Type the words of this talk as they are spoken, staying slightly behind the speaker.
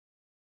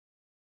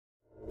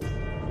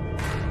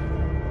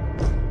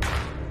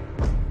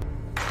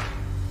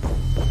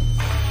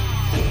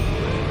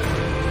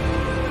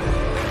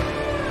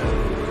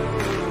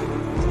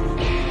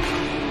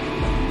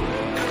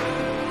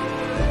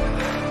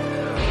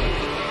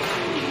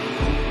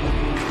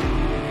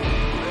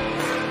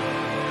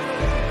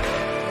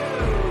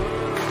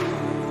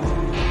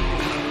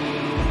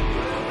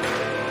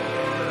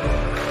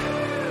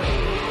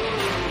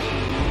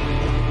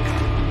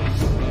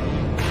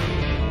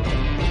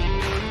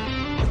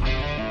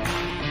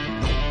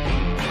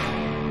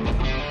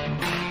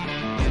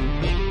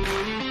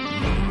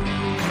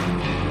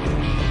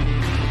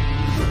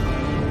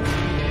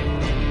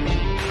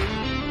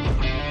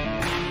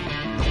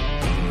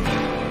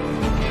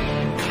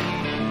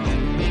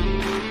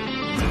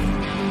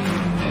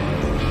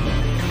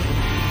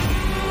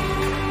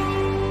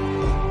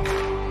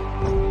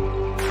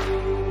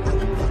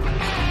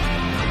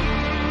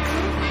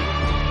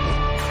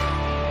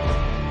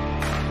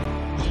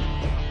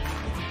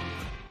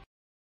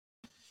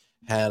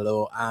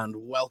Hello and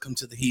welcome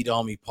to the Heat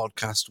Army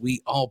podcast.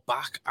 We are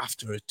back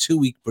after a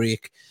 2-week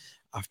break,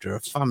 after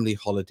a family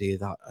holiday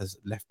that has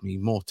left me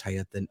more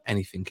tired than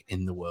anything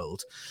in the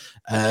world.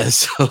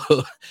 I've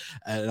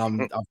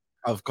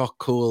got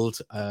cold.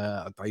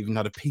 I even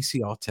had a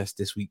PCR test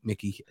this week,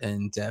 Mickey,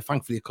 and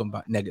thankfully it come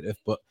back negative.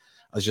 But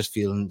I was just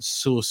feeling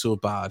so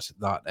bad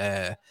that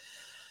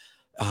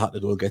I had to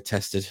go get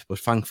tested, but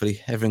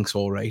thankfully everything's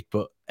all right.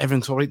 But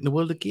everything's all right in the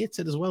world of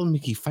Gateshead as well,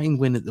 Mickey. Fine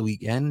win at the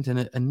weekend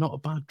and not a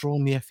bad draw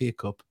in the FA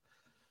Cup.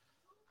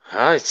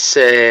 It's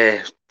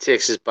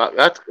takes us back.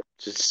 That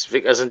just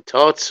Vickers and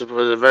Tots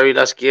for the very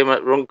last game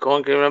at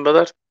Runcorn. Can you remember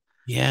that?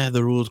 Yeah,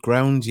 the Road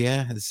Ground.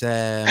 Yeah, it's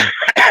it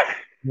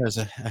was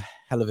a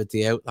hell of a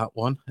day out, that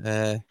one.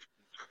 I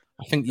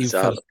think you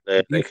fell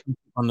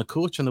on the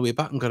coach on the way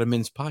back and got a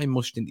mince pie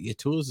mushed into your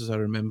toes, as I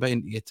remember,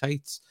 into your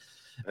tights.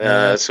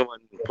 Someone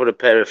put a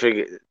pair of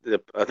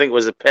I think it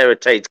was a pair of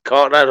tights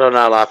caught that on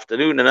all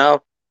afternoon and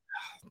all.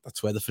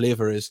 That's where the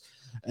flavour is.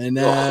 And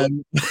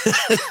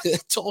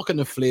talking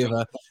of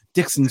flavour,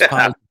 Dixon's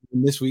pie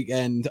this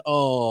weekend.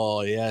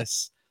 Oh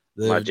yes,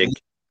 the magic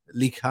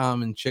leek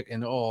ham and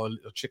chicken. Oh,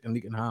 chicken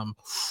leek and ham.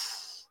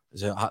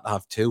 I had to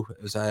have two.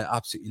 It was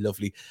absolutely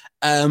lovely.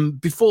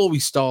 Before we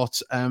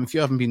start, if you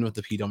haven't been with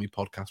the Heat Army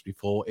podcast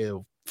before,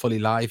 it'll fully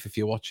live if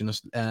you're watching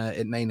us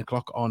at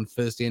 9:00 on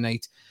Thursday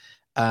night.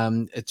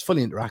 It's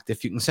fully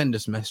interactive. You can send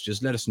us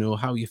messages. Let us know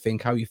how you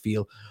think, how you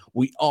feel.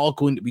 We are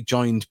going to be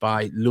joined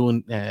by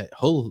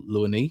Hull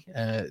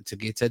loanee to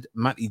Gateshead,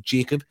 Matty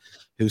Jacob,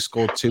 who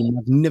scored 2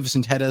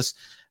 magnificent headers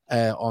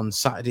on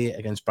Saturday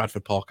against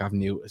Bradford Park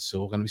Avenue.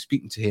 So we're going to be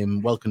speaking to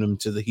him, welcome him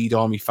to the Heat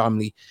Army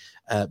family.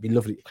 It'd be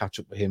lovely to catch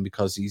up with him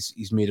because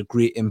he's made a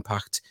great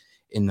impact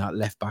in that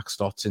left back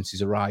slot since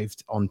he's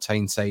arrived on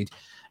Tyneside.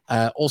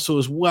 Also,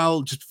 as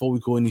well, just before we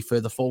go any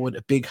further forward,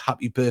 a big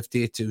happy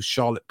birthday to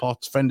Charlotte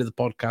Potts, friend of the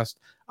podcast,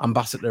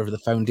 ambassador of the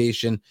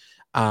foundation,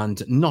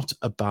 and not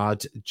a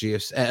bad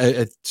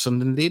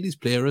Sunderland ladies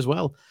player as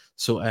well.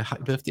 So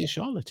happy birthday,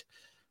 Charlotte.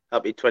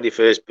 Happy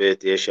 21st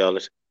birthday,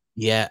 Charlotte.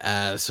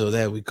 Yeah, so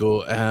there we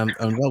go. And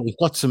well, we've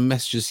got some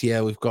messages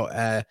here. We've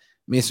got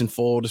Mason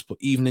Ford has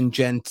put evening,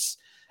 gents.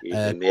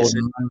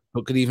 Mason.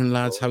 Good evening,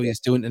 lads. How are you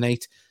doing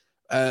tonight?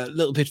 A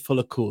little bit full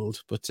of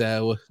cold, but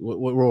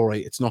we're all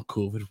right. It's not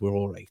COVID. We're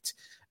all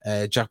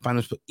right. Jack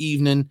Banner's put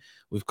evening.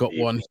 We've got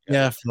one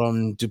here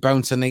from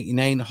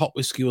DuBouncer99. Hot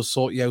whiskey will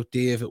sort you out,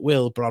 Dave. It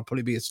will, but I'll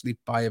probably be asleep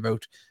by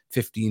about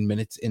 15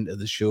 minutes into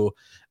the show.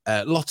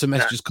 Lots of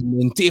messages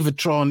coming in. David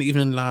Tron,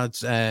 evening,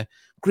 lads.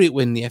 Great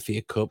win in the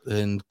FA Cup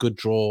and good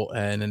draw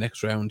in the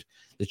next round.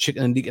 The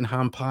chicken and leek and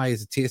ham pie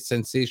is a taste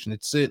sensation.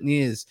 It certainly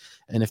is.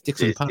 And if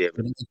Dixon Pat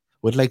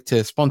would like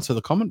to sponsor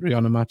the commentary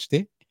on a match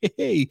day,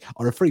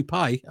 or a free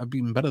pie, I'd be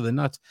even better than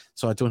that,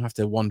 so I don't have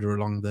to wander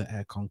along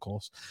the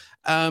concourse.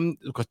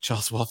 We've got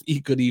Charles Waff.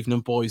 Good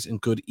evening, boys, and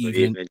good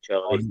evening,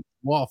 Charlie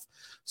Waff.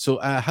 So,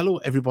 hello,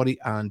 everybody,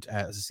 and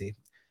as I say,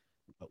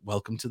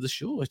 welcome to the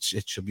show. It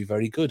should be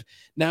very good.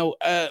 Now,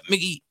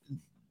 Mickey,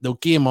 the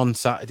game on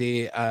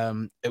Saturday,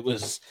 it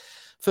was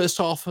first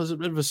half was a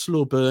bit of a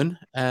slow burn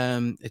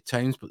at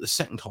times, but the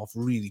second half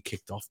really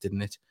kicked off,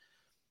 didn't it?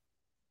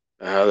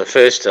 The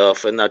first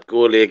half and that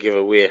goal they give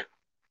away.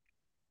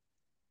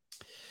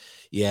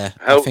 Yeah,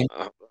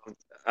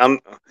 I'm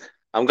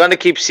going to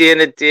keep saying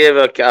it, Dave.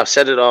 I've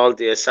said it all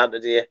day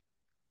Saturday.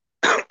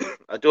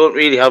 I don't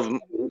really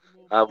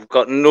I've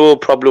got no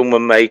problem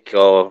with Mike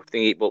or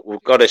thingy, but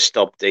we've got to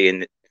stop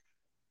doing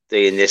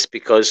this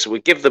because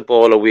we give the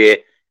ball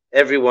away.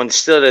 Everyone's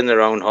still in their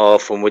own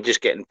half and we're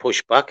just getting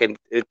pushed back, and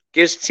it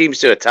gives teams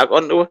to attack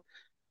onto it.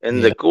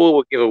 And the goal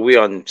we give away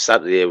on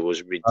Saturday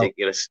was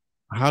ridiculous.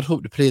 I had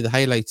hoped to play the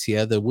highlights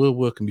here. They were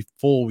working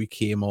before we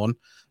came on.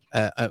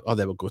 There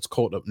we go. It's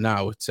caught up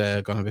now. It's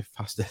gone a bit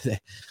faster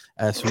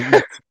there. So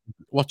we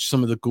watch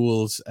some of the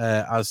goals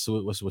as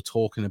we're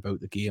talking about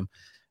the game.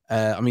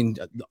 I mean,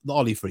 the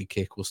Ollie free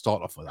kick, we'll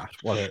start off with that.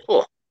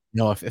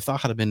 If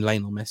that had been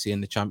Lionel Messi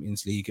in the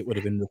Champions League, it would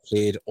have been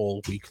replayed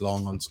all week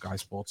long on Sky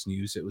Sports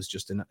News. It was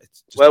just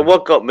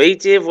what got me,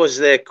 Dave, was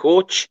their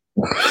coach.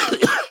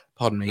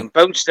 Pardon me. And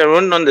bounced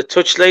around on the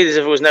touchline as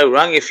if it was no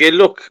wrong. If you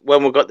look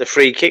when we got the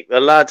free kick, the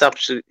lad's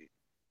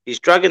he's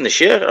dragging the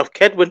shirt off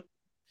Kedwin.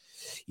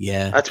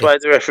 Yeah, that's why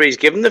the referee's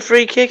given the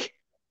free kick.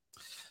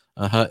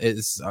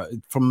 It's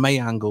from my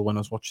angle when I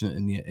was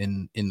watching it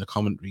in the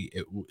commentary,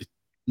 it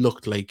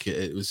looked like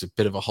it was a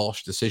bit of a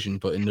harsh decision,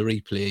 but in the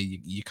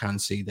replay you can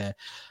see there.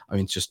 I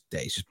mean, he's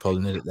just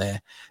pulling it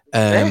there.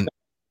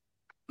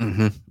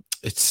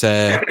 It's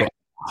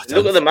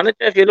look at the manager.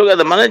 If you look at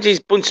the manager, he's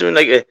bunching him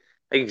like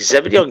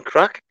Zebedee on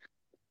crack.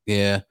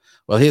 Yeah.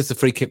 Well, here's the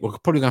free kick. We're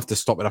probably gonna have to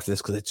stop it after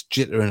this because it's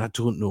jittering. I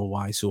don't know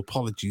why. So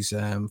apologies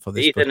for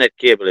this. Ethernet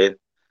cable in.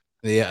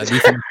 Yeah,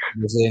 Ethernet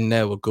was in.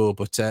 There we go.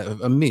 But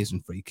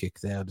amazing free kick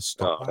there to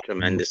stop.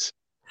 Tremendous.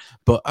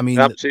 But I mean,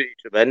 absolutely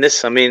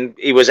tremendous. I mean,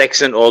 he was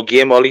excellent all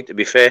game, Ollie. To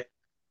be fair.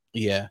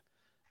 Yeah.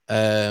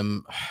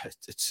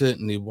 It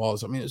certainly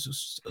was. I mean,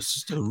 it's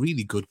just a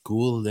really good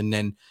goal, and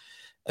then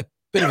a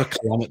bit of a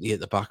calamity at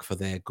the back for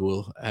their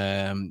goal.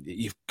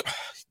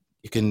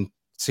 you can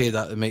say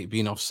that it might have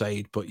been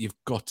offside, but you've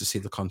got to say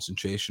the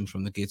concentration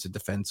from the Gateshead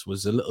defence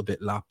was a little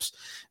bit lapse.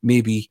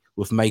 Maybe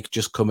with Mike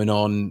just coming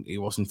on, he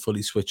wasn't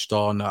fully switched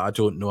on. I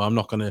don't know. I'm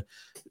not going to,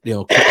 we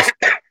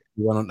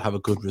want to have a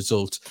good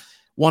result.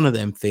 One of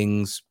them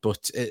things,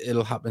 but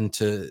it'll happen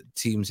to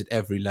teams at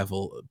every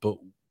level. But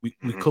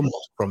we come up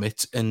from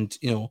it and,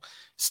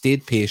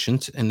 stayed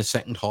patient in the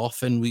second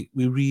half, and we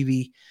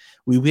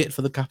waited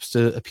for the gaps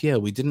to appear.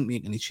 We didn't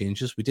make any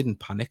changes. We didn't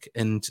panic.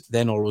 And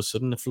then all of a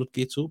sudden the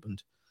floodgates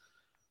opened.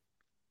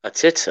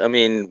 That's it. I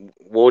mean,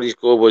 Wardy's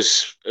goal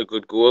was a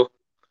good goal.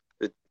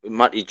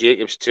 Matty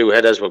Jacobs' 2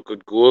 headers were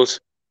good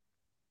goals.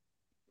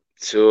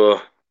 So,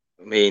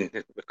 I mean,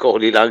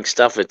 Macaulay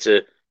Langstaff, it's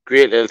a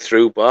great little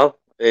through ball,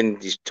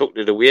 and he's tucked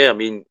it away. I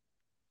mean,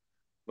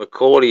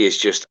 Macaulay is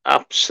just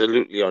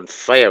absolutely on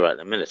fire at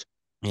the minute.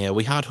 Yeah,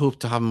 we had hoped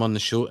to have him on the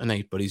show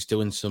tonight, but he's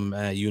doing some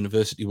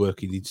university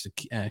work he needs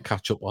to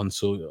catch up on.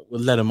 So we'll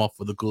let him off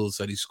with the goals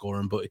that he's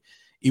scoring, but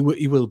he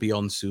will be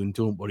on soon.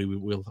 Don't worry,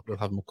 we'll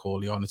have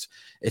Macaulay on.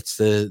 It's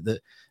I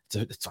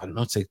don't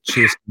know, it's like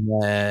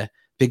chasing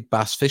big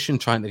bass fishing,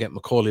 trying to get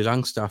Macaulay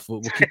Langstaff.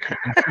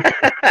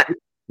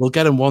 We'll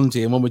get him one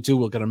day, and when we do,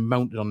 we'll get him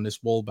mounted on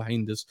this wall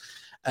behind us.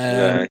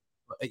 Yeah,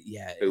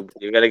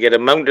 you're gonna get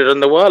him mounted on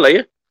the wall, are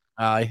you?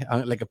 Aye,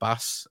 like a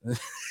bass.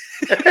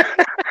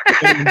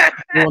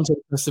 Once I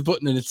press the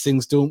button and it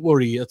sings "Don't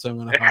worry," that's what I'm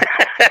going to have.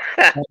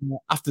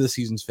 After the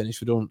season's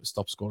finished, we don't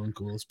stop scoring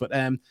goals. But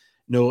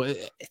no,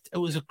 it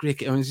was a great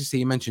game. As you say,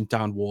 you mentioned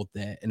Dan Ward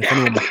there, and if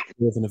anyone was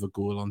worthy of a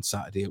goal on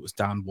Saturday, it was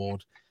Dan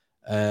Ward.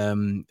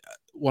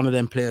 One of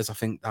them players, I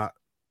think, that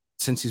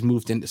since he's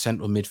moved into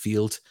central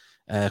midfield,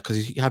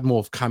 because he had more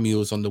of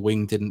cameos on the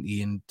wing, didn't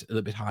he, and a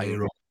little bit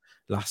higher up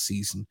last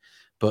season.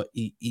 But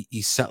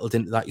he settled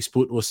into that. He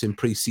spoke to us in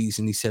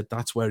pre-season. He said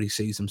that's where he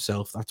sees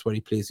himself. That's where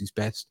he plays his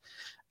best.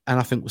 And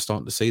I think we're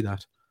starting to see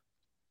that.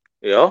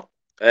 Yeah.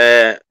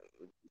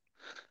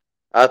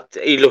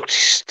 He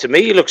looks a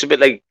bit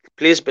like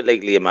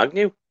Liam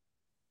Agnew.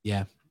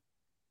 Yeah.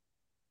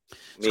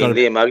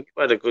 Liam Agnew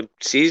had a good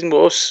season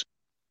with us.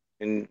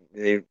 And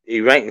he's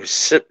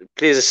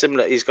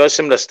got a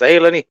similar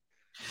style, hasn't he?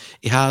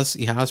 He has,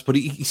 but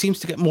he seems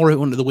to get more out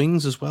onto the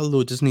wings as well,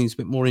 though, doesn't he? He's a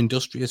bit more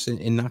industrious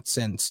in that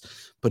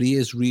sense. But he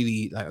is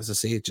really, like, as I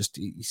say, it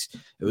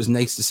was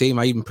nice to see him.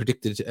 I even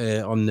predicted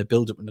on the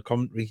build-up in the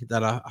commentary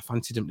that I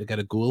fancied him to get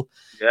a goal.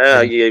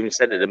 Yeah, you even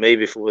said it to me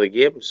before the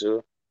game,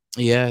 so...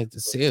 Yeah,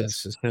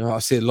 I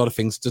say a lot of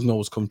things doesn't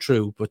always come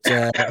true, but...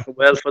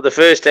 well, for the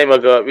first time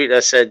I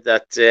said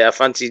that I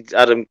fancied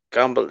Adam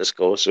Campbell to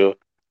score, so...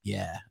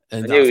 Yeah.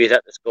 And I knew he'd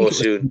have to score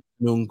soon.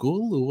 Known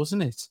goal, though,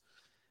 wasn't it?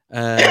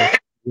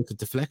 With a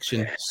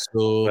deflection,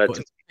 but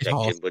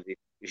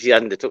if he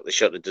hadn't took the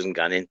shot, it doesn't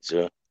gone in.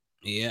 So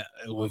yeah,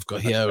 we've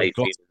got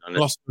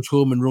Gloucester at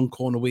home and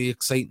Runcorn away.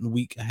 Exciting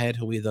week ahead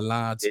with the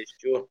lads. It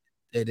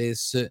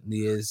is, certainly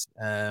is.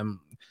 Are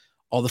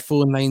the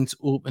phone lines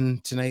open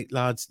tonight,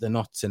 lads? They're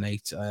not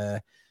tonight.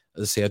 As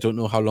I say, I don't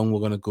know how long we're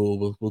going to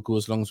go. We'll go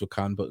as long as we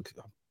can, but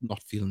I'm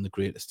not feeling the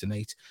greatest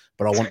tonight.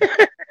 But I want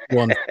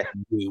one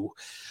from you.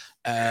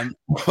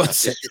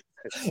 What's it?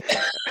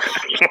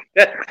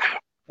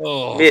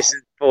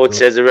 Mason Ford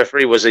says the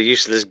referee was a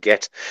useless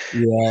get.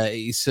 Yeah,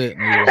 he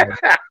certainly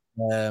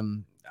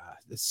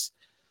was.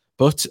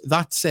 But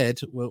that said,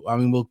 we'll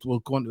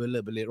go on to a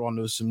little bit later on.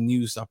 There was some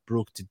news that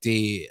broke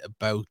today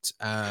about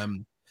I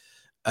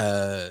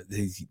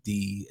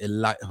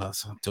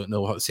don't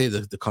know how to say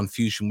the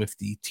confusion with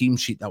the team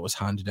sheet that was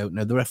handed out.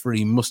 Now, the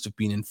referee must have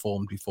been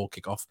informed before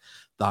kickoff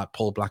that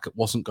Paul Blackett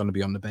wasn't going to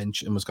be on the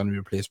bench and was going to be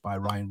replaced by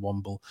Ryan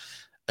Womble.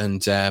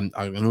 And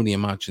I can only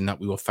imagine that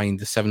we will find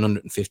the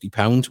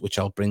 £750, which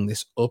I'll bring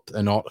this up,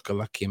 an article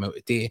that came out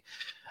today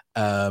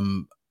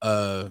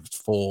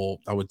for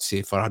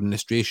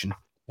administration,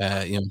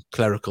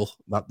 clerical,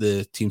 that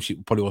the team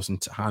sheet probably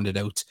wasn't handed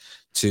out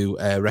to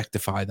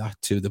rectify that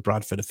to the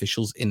Bradford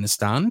officials in the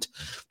stand.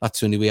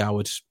 That's the only way I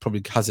would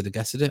probably hazard a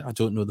guess at it. I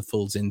don't know the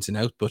full ins and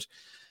out, but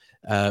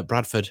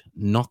Bradford,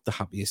 not the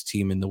happiest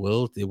team in the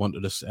world. They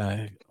wanted us,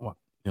 they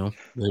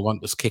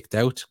want us kicked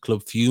out.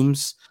 Club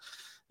fumes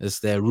as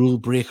their rule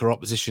breaker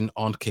opposition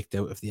aren't kicked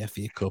out of the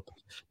FA Cup.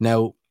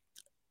 Now,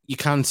 you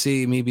can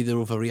say maybe they're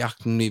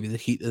overreacting, maybe the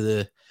heat of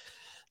the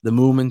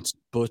moment,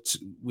 but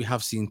we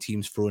have seen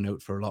teams thrown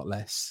out for a lot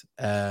less.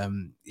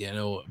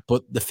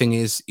 But the thing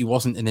is, he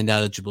wasn't an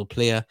ineligible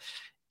player.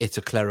 It's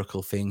a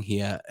clerical thing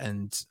here,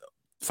 and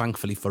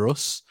thankfully for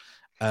us,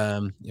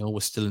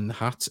 we're still in the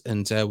hat,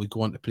 and we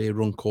go on to play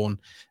Runcorn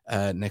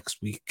next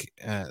week.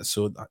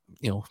 So that,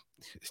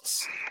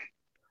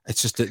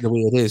 it's just the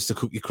way it is. The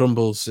cookie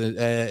crumbles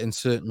in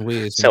certain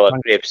ways. Sour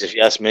grapes, if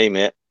you ask me,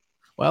 mate.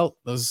 Well,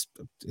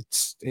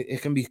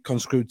 it can be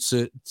construed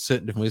certain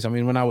different ways. I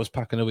mean, when I was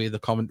packing away the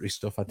commentary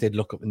stuff, I did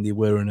look up and they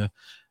were in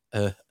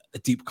a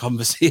deep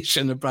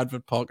conversation of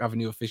Bradford Park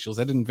Avenue officials.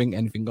 I didn't think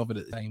anything of it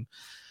at the time,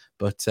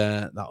 but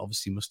that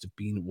obviously must have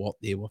been what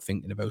they were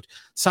thinking about.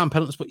 Sam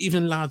Pendleton, but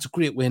even lads, a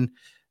great win.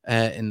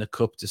 in the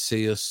cup to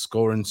see us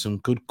scoring some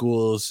good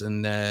goals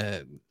and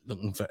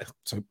looking for,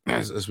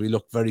 as we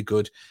look very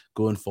good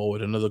going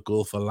forward. Another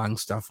goal for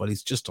Langstaff. Well,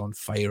 he's just on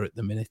fire at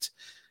the minute.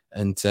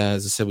 And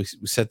as I said, we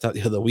said that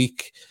the other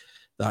week,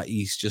 that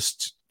he's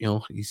just,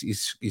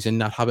 he's in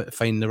that habit of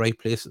finding the right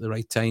place at the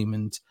right time.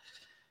 And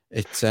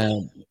it's,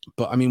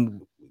 but I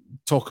mean,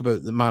 talk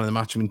about the man of the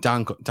match. I mean,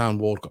 Dan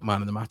Ward got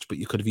man of the match, but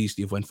you could have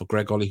easily have went for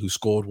Greg Ollie, who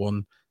scored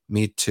one,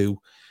 made two.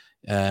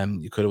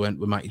 You could have went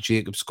with Matty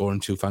Jacobs scoring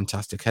two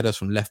fantastic headers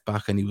from left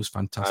back, and he was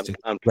fantastic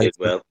and played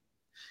well.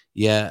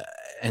 Yeah,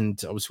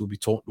 and obviously we'll be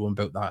talking to him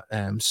about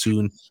that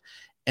soon.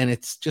 And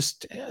it's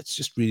just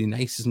really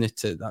nice, isn't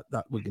it,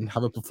 that we can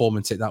have a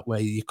performance that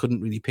way. You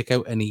couldn't really pick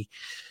out any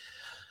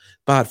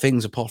bad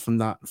things apart from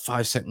that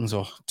 5 seconds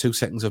or 2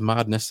 seconds of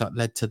madness that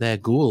led to their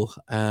goal.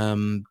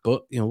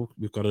 But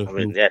we've got to. I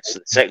mean, that's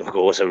the second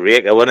goal was a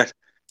raker, wasn't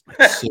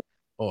it?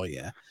 Oh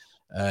yeah,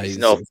 he's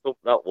not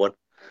that one.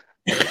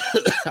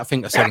 I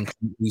think I said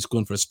he's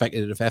going for a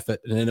speculative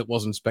effort, and then it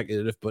wasn't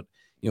speculative, but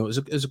it was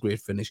a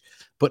great finish.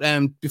 But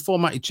before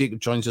Matty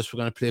Jacob joins us, we're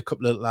going to play a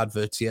couple of little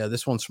adverts here.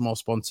 This one's from our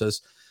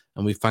sponsors,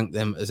 and we thank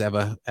them as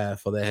ever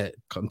for their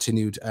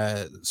continued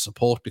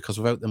support, because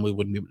without them we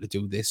wouldn't be able to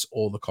do this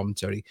or the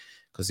commentary,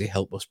 because they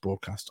help us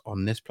broadcast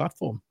on this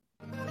platform.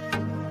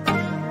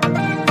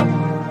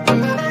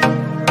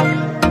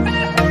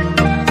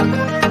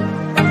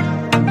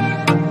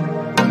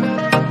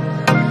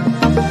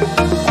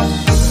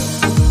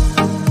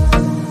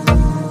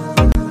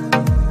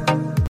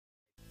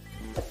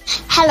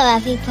 Hello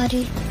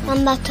everybody,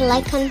 remember to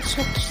like and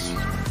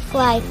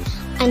subscribe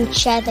and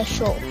share the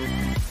show.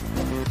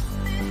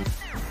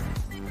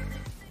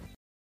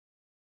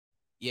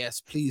 Yes,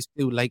 please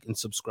do like and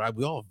subscribe.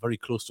 We are very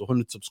close to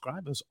 100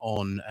 subscribers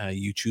on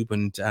YouTube,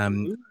 and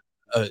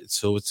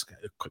so it's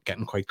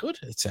getting quite good.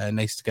 It's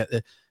nice to get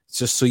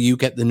just so you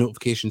get the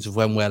notifications of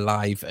when we're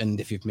live, and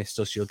if you've missed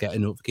us, you'll get a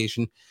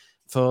notification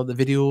for the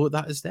video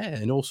that is there.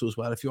 And also as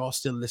well, if you are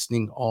still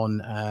listening on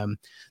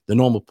the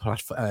normal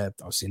platform,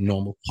 obviously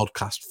normal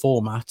podcast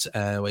format,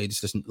 where you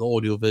just listen to the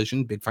audio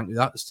version, big thank you to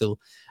that. There's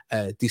still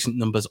decent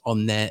numbers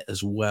on there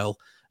as well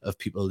of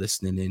people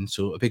listening in.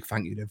 So a big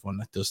thank you to everyone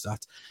that does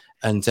that.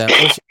 And also a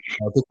big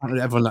thank you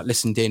to everyone that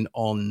listened in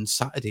on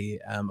Saturday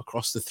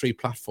across the 3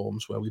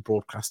 platforms where we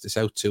broadcast this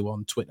out to,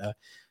 on Twitter,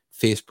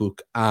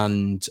 Facebook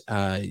and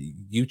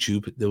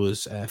YouTube. There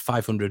was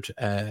 500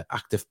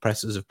 active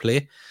presses of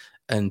play,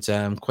 and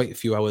quite a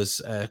few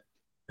hours on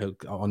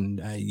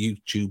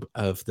YouTube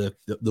of the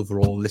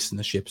overall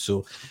listenership.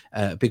 So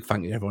a big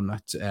thank you to everyone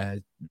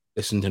that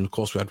listened. And of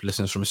course, we had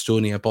listeners from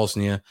Estonia,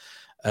 Bosnia,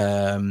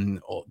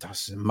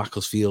 that's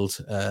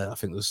Macclesfield, I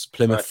think there's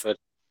Plymouth,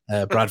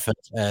 Bradford.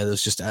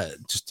 There's just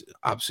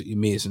absolutely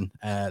amazing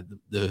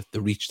the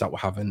reach that we're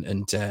having.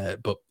 And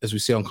but as we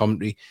say on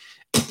commentary,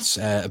 it's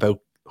about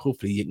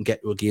hopefully you can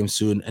get to a game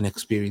soon and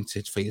experience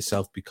it for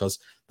yourself, because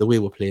the way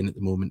we're playing at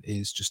the moment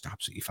is just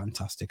absolutely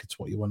fantastic. It's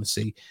what you want to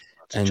see.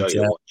 And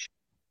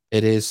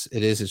it is.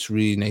 It's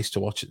really nice to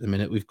watch at the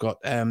minute. We've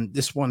got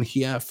this one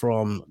here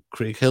from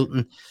Craig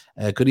Hilton.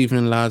 Good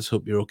evening, lads.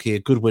 Hope you're okay.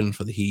 Good win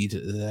for the Heed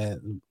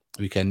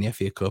weekend, the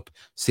FA Cup.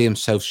 Same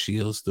South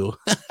Shields, though.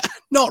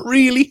 Not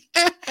really.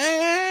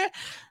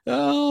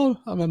 Oh,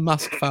 I'm a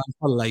Mask fan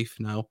for life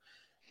now.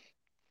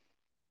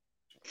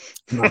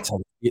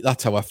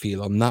 That's how I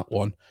feel on that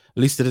one.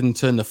 At least they didn't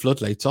turn the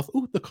floodlights off.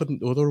 Oh, they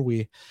couldn't the other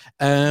way.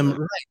 Right.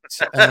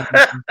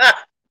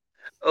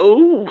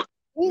 Oh,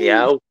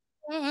 meow.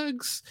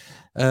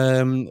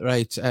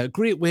 Right.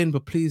 Great win,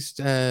 but pleased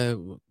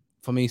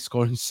for me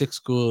scoring 6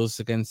 goals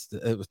against.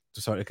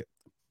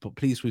 But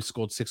please, we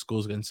scored 6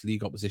 goals against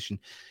league opposition.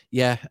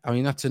 Yeah, I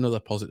mean that's another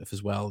positive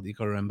as well. You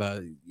got to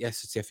remember,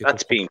 yes, it's the FA Cup.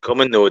 That's been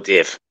coming though,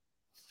 Dave.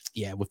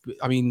 Yeah,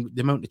 I mean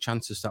the amount of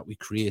chances that we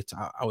create.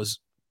 I was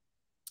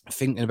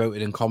thinking about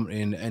it in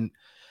commentary, and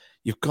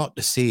you've got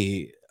to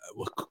say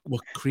we're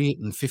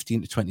creating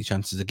 15 to 20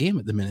 chances a game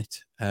at the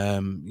minute.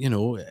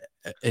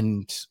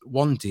 And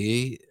one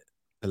day,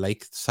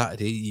 like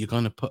Saturday, you're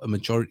going to put a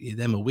majority of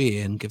them away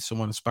and give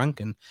someone a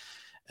spanking.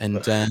 And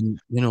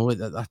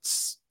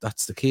that's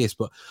the case.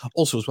 But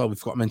also as well,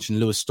 we've got to mention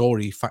Lewis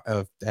Story.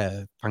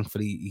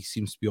 Thankfully, he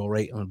seems to be all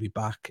right and will be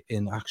back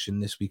in action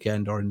this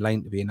weekend, or in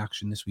line to be in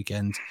action this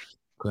weekend.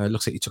 It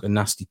looks like he took a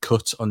nasty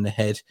cut on the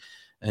head.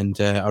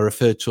 And I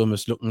referred to him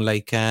as looking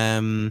like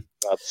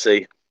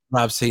Rabsy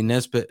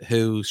Nesbitt,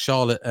 who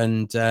Charlotte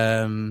and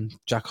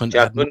Jack Hunter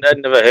I'd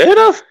never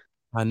heard of.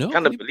 I know.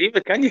 Can't believe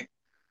it, can you?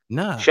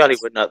 Nah. Surely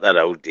we're not that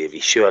old,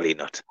 Davey. Surely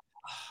not.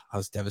 I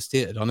was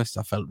devastated, honest.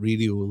 I felt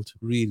really old.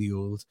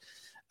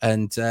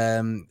 And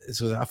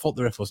so I thought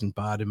the ref wasn't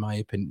bad, in my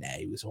opinion. Nah,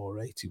 he was all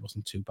right. He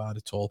wasn't too bad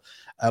at all.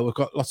 We've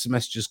got lots of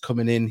messages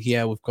coming in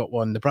here. We've got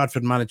one. The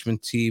Bradford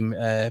management team,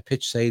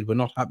 pitch side, we're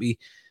not happy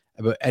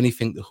about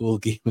anything the whole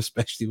game,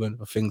 especially when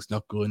things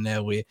not going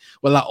their way.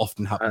 Well, that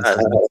often happens.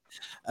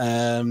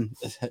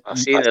 I've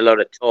seen a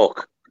lot of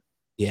talk.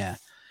 Yeah,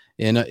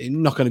 not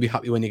going to be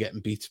happy when you're getting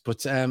beat.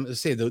 But as I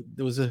say, there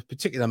was a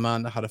particular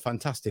man that had a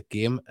fantastic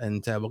game,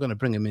 and we're going to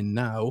bring him in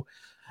now.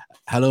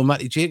 Hello,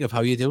 Matty Jacob. How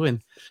are you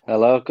doing?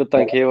 Hello, good,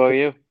 thank you. How are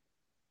you?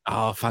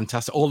 Oh,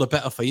 fantastic. All the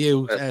better for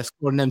you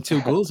scoring them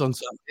 2 goals on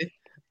Saturday.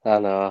 I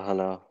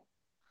know.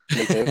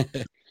 Me too.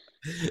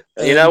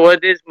 You know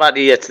what it is,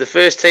 Matty? It's the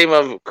first time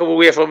I've come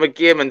away from a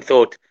game and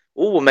thought,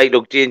 "Oh, we might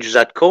look dangerous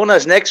at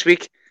corners next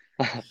week."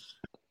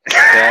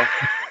 Yeah,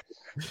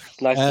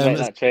 it's nice to make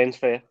that change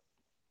for you.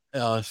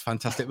 Oh, it's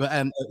fantastic.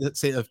 But let's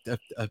say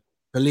a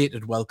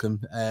belated welcome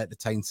to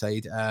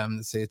Tyneside.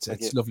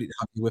 It's lovely to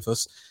have you with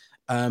us.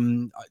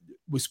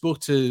 We spoke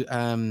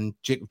to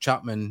Jacob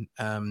Chapman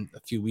a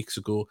few weeks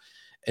ago,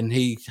 and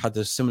he had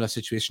a similar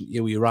situation to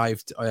you. He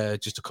arrived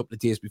just a couple of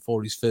days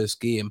before his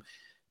first game.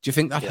 Do you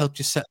think that helped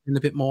you settle in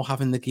a bit more,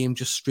 having the game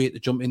just straight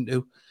to jump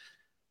into?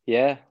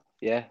 Yeah.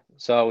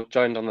 So I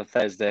joined on the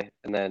Thursday,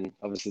 and then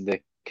obviously the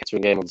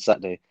Kettering game on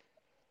Saturday.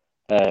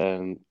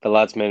 The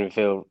lads made me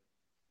feel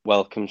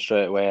welcome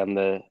straight away, and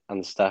the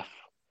staff.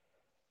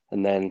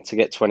 And then to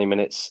get 20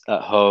 minutes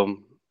at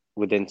home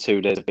within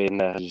 2 days of being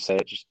there, as you say,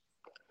 it just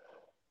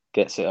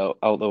gets it out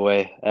the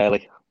way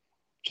early,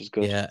 which is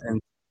good. Yeah,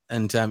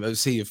 and I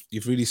see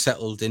you've really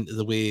settled into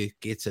the way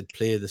Gateshead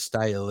play, the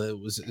style.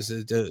 Was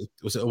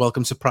it a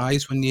welcome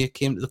surprise when you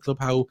came to the club?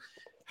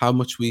 How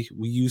much we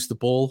use the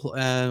ball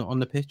on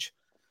the pitch?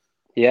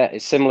 Yeah,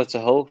 it's similar to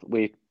Hull.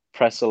 We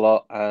press a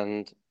lot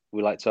and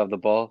we like to have the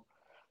ball.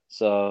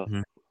 So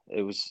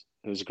it was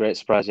a great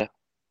surprise.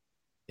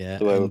 Yeah.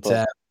 The way we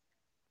play.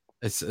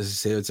 As I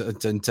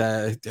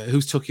say,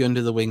 who's took you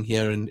under the wing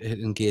here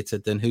in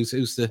Gateshead? Then who's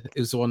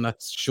the one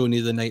that's shown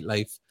you the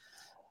nightlife?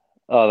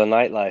 Oh, the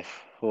nightlife.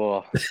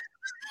 Oh,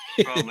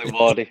 probably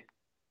Wardy.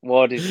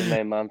 Wardy's the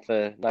main man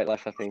for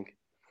nightlife, I think.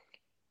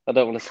 I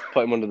don't want to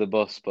put him under the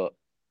bus, but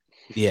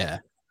yeah,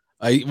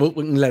 we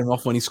can let him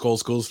off when he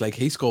scores goals like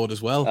he scored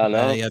as well. I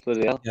know. He had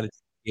a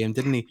game,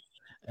 didn't he?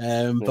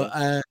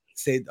 But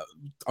say,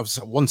 I was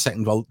 1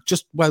 second. Well,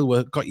 just while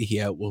we've got you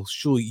here, we'll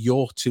show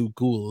your 2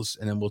 goals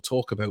and then we'll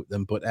talk about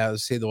them. But as I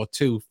say, there were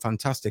 2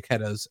 fantastic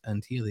headers,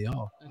 and here they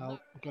are. Well,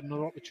 we've got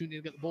another opportunity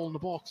to get the ball in the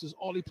box as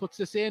Ollie puts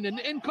this in, and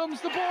in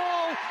comes the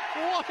ball.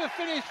 What a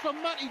finish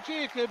from Matty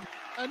Jacob,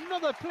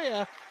 another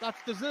player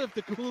that's deserved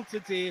the goal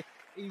today.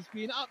 He's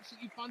been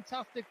absolutely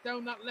fantastic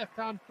down that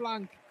left-hand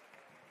flank,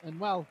 and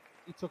well,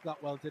 he took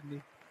that well, didn't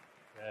he?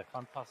 Yeah,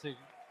 fantastic.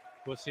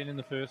 We're seeing in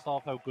the first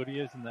half how good he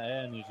is in the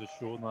air, and he's just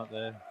shown that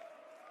there.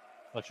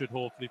 That should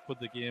hopefully put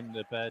the game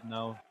to bed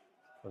now.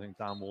 I think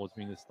Dan Ward's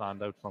been a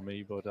standout for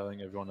me, but I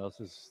think everyone else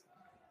is.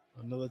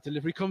 Another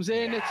delivery comes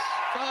in. It's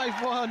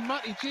 5-1.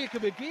 Matty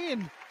Jacob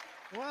again.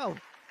 Wow.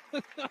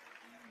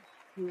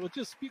 We were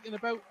just speaking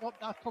about what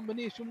that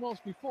combination was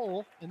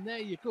before, and there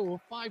you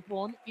go.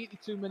 5-1,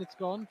 82 minutes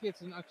gone.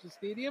 Gateshead International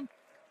Stadium.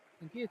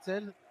 And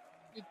Gateshead,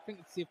 I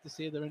think it's safe to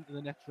say they're into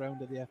the next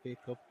round of the FA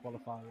Cup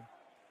qualifier.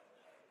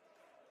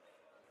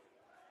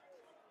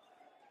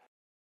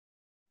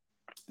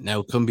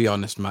 Now, come be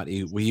honest,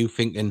 Matty. Were you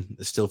thinking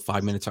there's still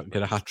 5 minutes I can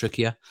get a hat trick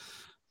here?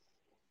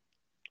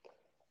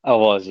 I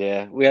was,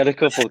 yeah. We had a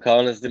couple of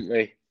corners, didn't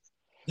we?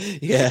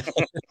 Yeah.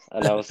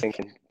 And I was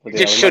thinking, he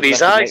just shut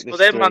his eyes for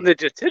them, and they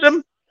just hit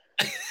him.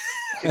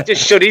 He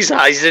just shut his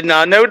eyes and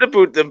I know to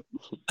put them.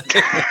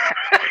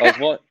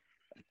 I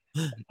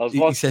was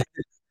watching.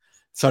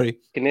 Sorry.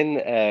 In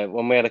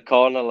when we had a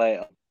corner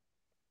later,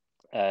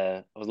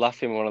 I was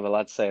laughing with one of the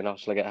lads saying, "Oh,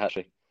 shall I get a hat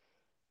trick?"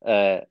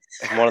 And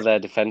one of their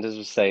defenders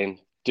was saying,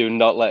 "Do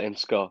not let him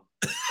score."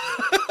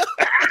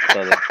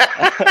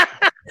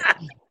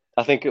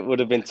 I think it would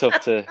have been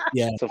tough to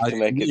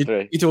make it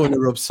through. You don't want to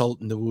rub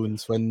salt in the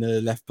wounds when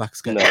the left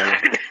backs get.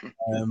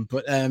 No.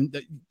 But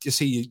you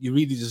see, you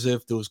really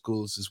deserved those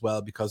goals as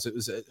well, because it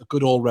was a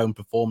good all-round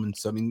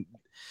performance. I mean,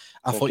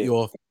 I thought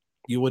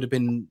you would have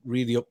been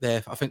really up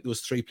there. I think there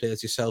was 3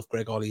 players: yourself,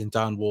 Greg Ollie, and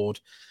Dan Ward,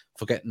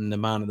 for getting the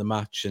man of the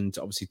match. And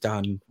obviously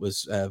Dan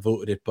was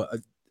voted it, but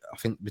I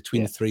think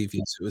between the 3 of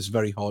you, it was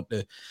very hard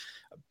to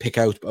pick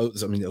out.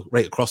 I mean,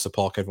 right across the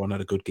park, everyone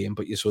had a good game,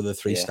 but you saw the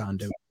 3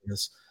 standout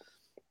players.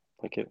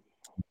 Thank you.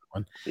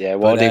 Yeah,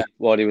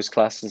 Wardy was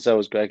class, and so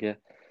was Greg.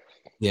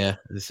 Yeah,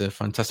 it's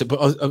fantastic.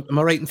 But am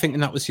I right in thinking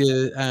that was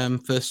your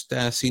first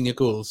senior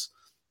goals?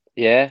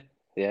 Yeah.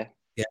 Oh,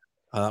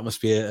 that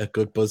must be a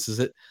good buzz, is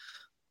it?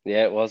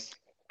 Yeah, it was.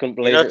 Couldn't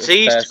believe it.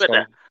 Was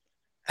Twitter.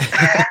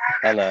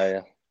 I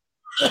know,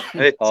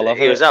 yeah.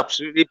 He was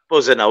absolutely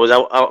buzzing.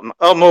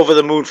 I'm over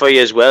the moon for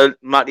you as well,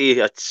 Matty.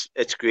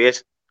 It's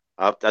great.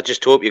 I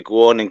just hope you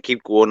go on and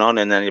keep going on,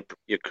 and then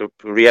your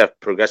career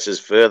progresses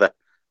further.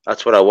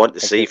 That's what I want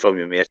to see from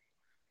you, mate.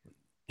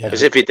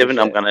 Because if you didn't,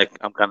 I'm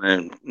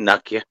gonna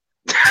knock you.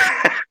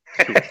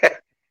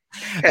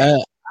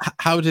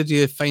 How did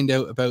you find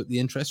out about the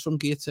interest from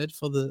Gateshead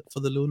for the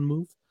loan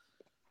move?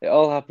 It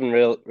all happened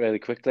really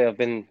quickly. I've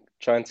been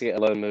trying to get a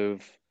loan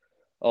move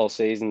all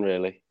season,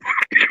 really.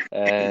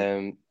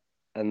 And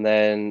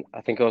then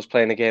I think I was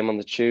playing a game on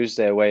the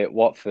Tuesday away at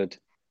Watford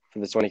for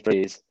the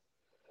 23s.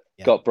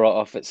 Yeah. Got brought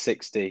off at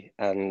 60,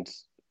 and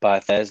by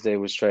Thursday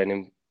was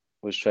training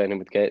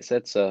with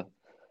Gateshead. So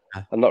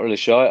I'm not really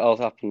sure. It all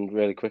happened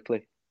really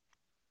quickly.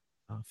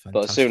 Oh,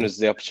 but as soon as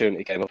the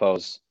opportunity came up, I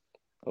was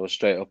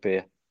straight up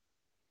here.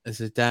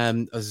 Is it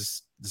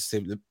as the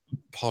same?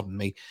 Pardon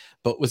me,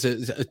 but was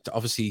it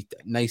obviously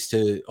nice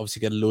to obviously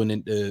get a loan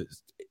into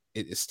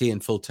stay in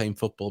full-time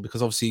football,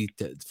 because obviously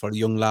for a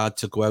young lad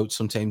to go out,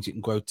 sometimes you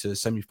can go out to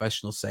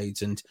semi-professional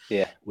sides, and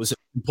was it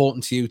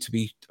important to you to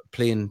be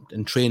playing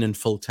and training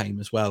full-time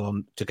as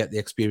well to get the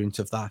experience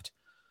of that?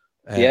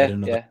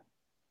 Because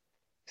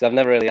I've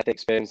never really had the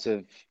experience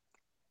of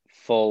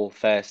full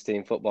first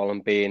team football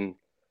and being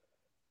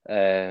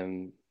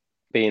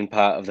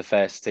part of the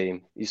first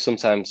team. You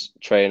sometimes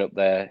train up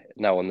there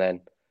now and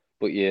then,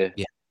 but you're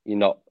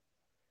not,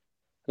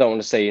 I don't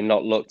want to say you're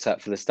not looked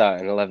at for the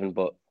starting 11,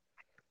 but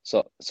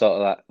sort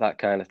of that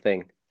kind of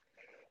thing.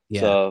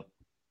 Yeah. So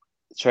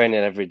training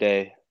every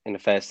day in a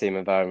first team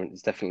environment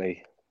is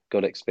definitely a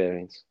good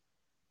experience.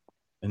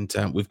 And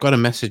we've got a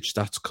message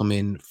that's come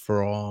in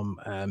from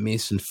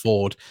Mason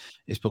Ford.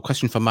 It's a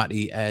question for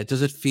Matty.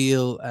 Does it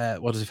feel? How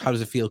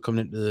does it feel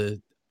coming into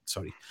the?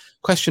 Sorry,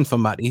 question for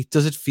Matty.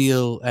 Does it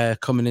feel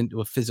coming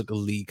into a physical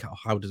league?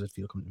 How does it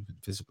feel coming into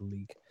a physical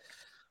league?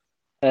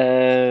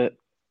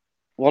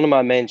 One of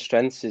my main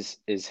strengths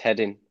is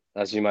heading,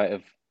 as you might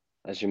have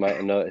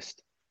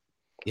noticed.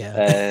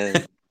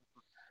 Yeah.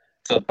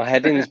 So my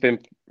heading's been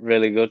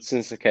really good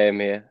since I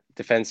came here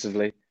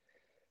defensively.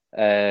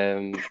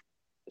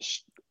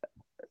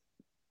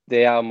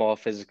 They are more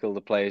physical,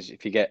 the players,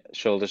 if you get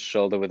shoulder to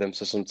shoulder with them.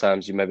 So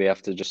sometimes you maybe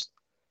have to just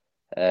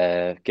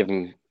give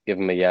them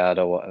a yard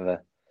or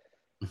whatever,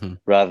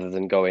 rather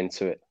than go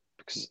into it.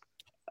 Because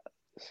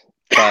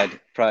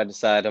pride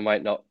aside, I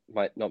might not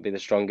be the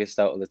strongest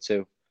out of the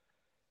two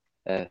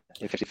in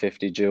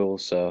 50-50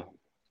 duels. So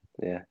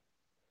yeah,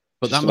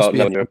 but just that must about be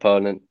knowing your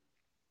opponent.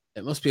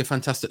 It must be a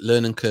fantastic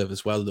learning curve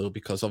as well, though,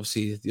 because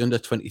obviously the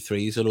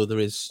under-23s, although there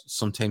is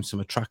sometimes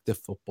some attractive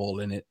football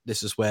in it,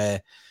 this is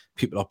where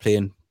people are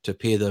playing to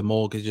pay their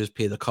mortgages,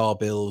 pay their car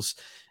bills,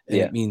 and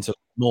it means a lot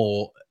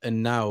more.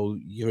 And now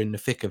you're in the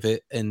thick of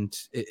it. And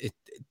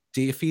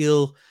do you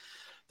feel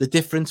the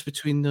difference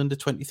between the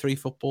under-23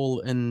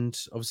 football and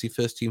obviously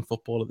first-team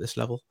football at this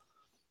level?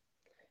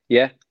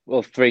 Yeah,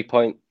 well, 3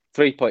 point.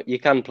 You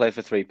can play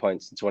for 3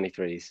 points in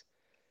 23s.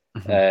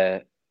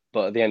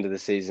 But at the end of the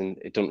season,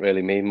 it doesn't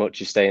really mean much.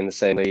 You stay in the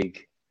same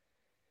league.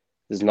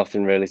 There's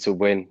nothing really to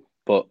win.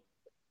 But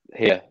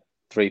here,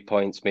 3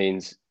 points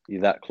means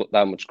you're that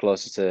much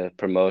closer to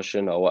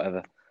promotion or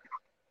whatever.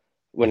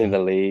 Winning the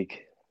league.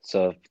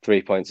 So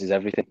 3 points is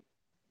everything.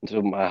 It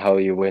doesn't matter how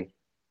you win.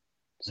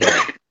 So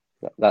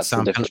that's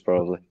the difference,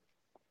 probably.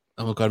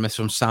 And we've got a message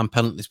from Sam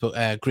Penalties,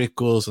 but great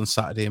goals on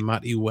Saturday,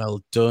 Matty.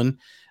 Well done.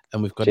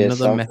 And we've got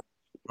another message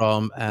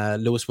from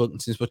Lewis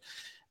Wilkinson.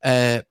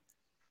 But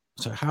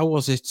so how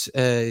was it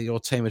your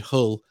time at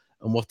Hull,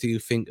 and what do you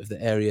think of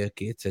the area,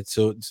 Gateshead?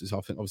 So this is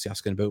obviously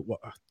asking about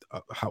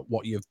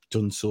what you've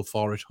done so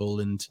far at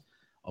Hull, and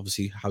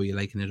obviously how you're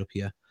liking it up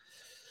here.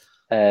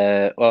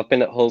 Well, I've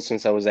been at Hull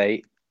since I was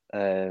 8,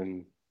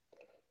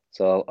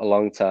 so a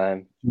long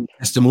time.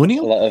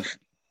 Testimonial?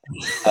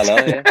 I know,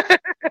 yeah.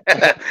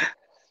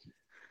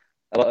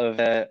 A lot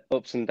of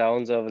ups and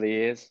downs over the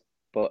years,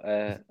 but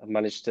I've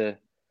managed to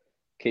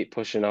keep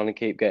pushing on and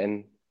keep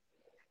getting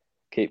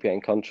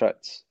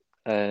contracts.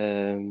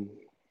 And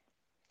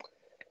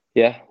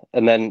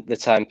then the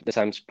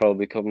time's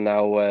probably come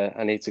now where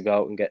I need to go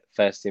out and get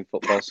first team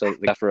football, so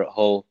that the gaffer at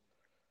Hull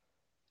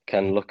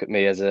can look at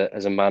me as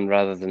a man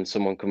rather than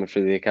someone coming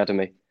through the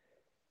academy.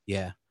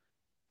 Yeah.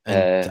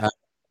 And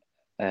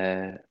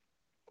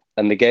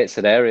the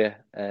Gateshead area,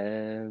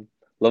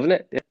 loving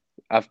it. Yeah.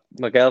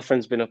 My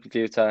girlfriend's been up a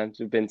few times.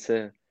 We've been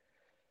to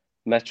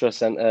Metro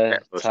Centre,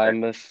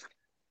 Tynemouth.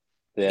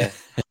 Yeah.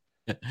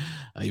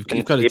 You've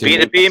got to you been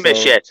to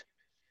Beamish yet?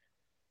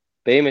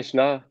 Beamish,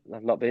 no,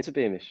 I've not been to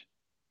Beamish.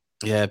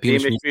 Yeah,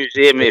 Beamish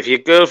Museum. If your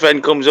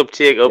girlfriend comes up,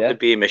 take her up to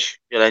Beamish.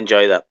 You'll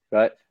enjoy that.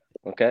 Right.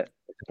 Okay.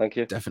 Thank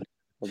you. Definitely.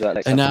 We'll do that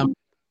next time.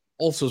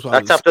 Also as well.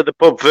 That's after the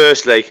pub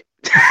firstly.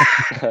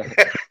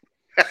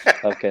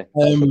 Okay.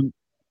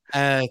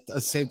 I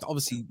said,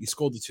 obviously you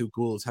scored the 2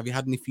 goals. Have you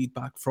had any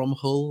feedback from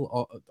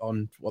Hull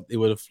on what they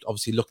would have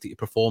obviously looked at your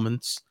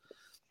performance?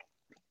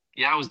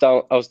 Yeah, I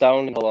was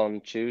down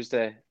on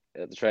Tuesday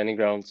at the training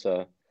ground,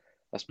 so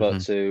I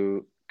spoke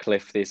to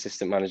Cliff, the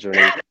assistant manager, and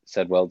he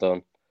said, "Well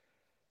done."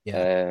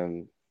 Yeah.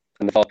 And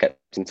they've all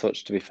kept in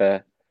touch. To be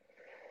fair,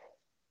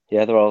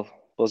 yeah, they're all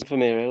buzzing for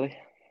me, really.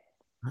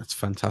 That's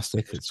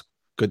fantastic. It's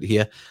good to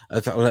hear.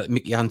 I'll let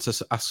Mickey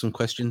ask some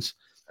questions.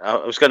 I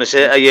was going to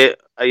say,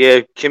 are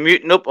you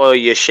commuting up, or are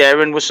you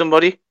sharing with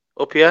somebody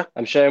up here?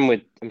 I'm sharing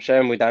with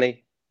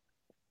Danny.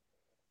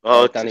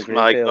 Oh, Danny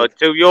my God!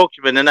 2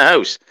 Yorkshiremen in the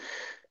house.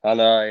 I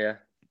know, yeah.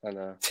 I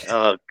know.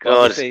 Oh,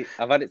 God.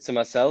 I've had it to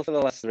myself for the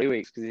last 3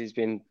 weeks because he's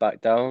been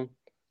back down.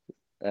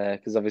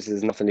 Because obviously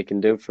there's nothing he can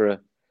do for a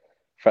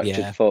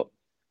fractured foot.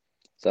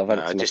 So I've had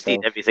it to myself. Just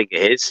eat everything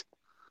of his.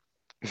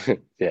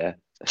 Yeah.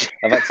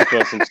 I've had to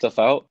throw some stuff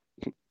out.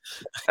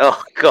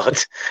 Oh, God.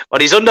 On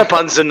his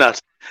underpants and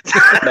that.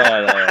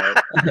 No.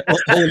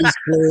 All his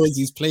clothes,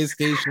 his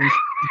PlayStation.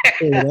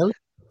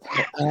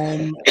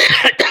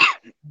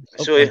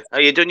 So,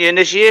 have you done your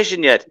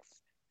initiation yet?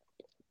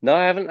 No,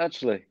 I haven't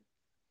actually.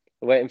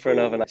 I'm waiting for an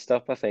overnight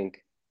stop, I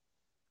think.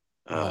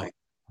 Have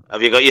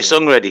you got your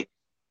song ready?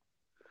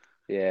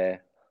 Yeah,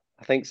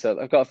 I think so.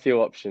 I've got a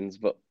few options,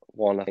 but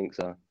one I think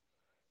so.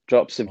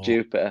 Drops of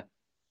Jupiter.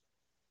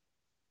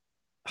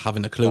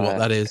 Having a clue what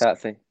that is. I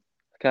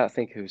can't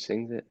think who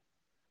sings it.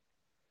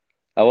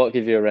 I won't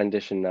give you a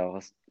rendition now.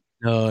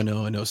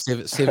 No. Save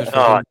it for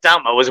Oh,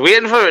 damn, I was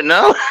waiting for it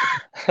now.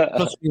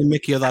 Plus me and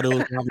Mickey are that old,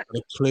 I haven't got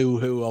a clue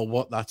who or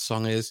what that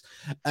song is.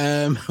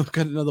 We've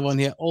got another one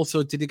here.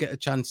 Also, did you get a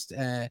chance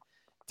to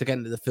get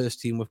into the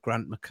first team with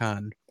Grant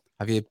McCann?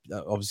 Have you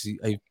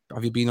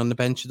have you been on the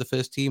bench of the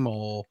first team,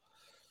 or?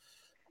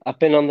 I've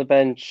been on the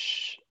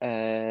bench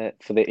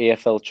for the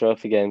EFL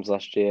Trophy games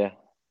last year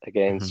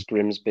against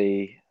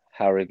Grimsby,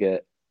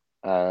 Harrogate,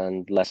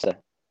 and Leicester,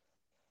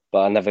 but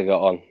I never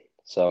got on.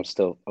 So I was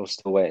still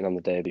waiting on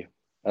the debut,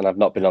 and I've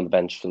not been on the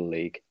bench for the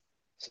league.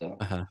 So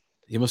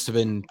you must have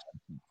been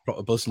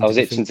proper buzzing. I was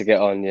itching to get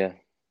on, yeah.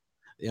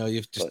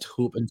 You've just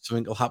hoping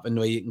something will happen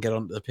where you can get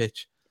onto the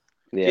pitch.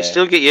 Yeah. You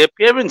still get your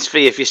appearance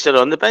fee if you're still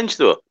on the bench,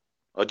 though,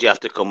 or do you have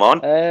to come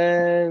on?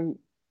 I'm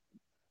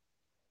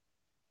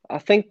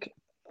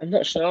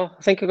not sure.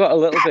 I think I got a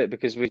little bit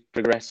because we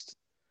progressed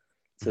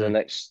to the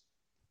next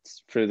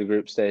through the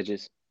group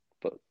stages,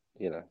 but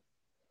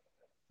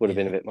would have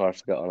been a bit more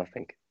if I got on, I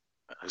think.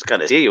 I was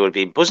going to say you would have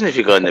been buzzing if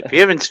you got an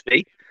appearance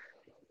fee.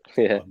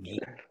 Yeah.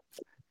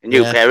 A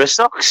new pair of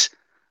socks.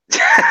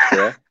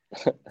 Yeah.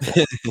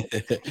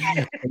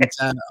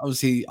 And,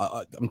 obviously,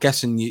 I'm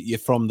guessing you're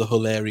from the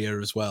Hull area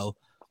as well.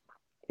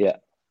 Yeah.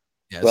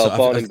 Well, so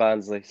born in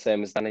Barnsley,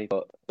 same as Danny,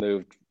 but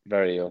moved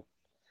very young.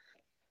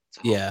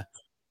 Yeah.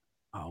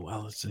 Oh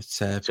well, it's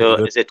so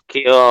is it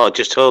Kia or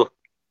just Hull?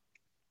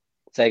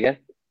 Say again.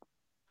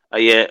 Are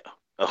you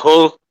a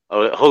Hull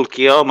or a Hull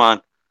Kia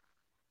man?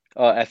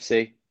 Oh,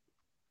 FC.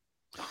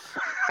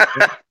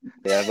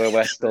 Yeah, we're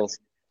West Hull.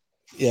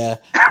 Yeah,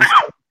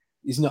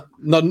 he's not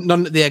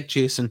none at the egg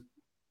chasing.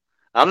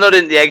 I'm not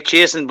in the egg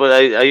chasing, but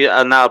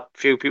I know a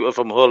few people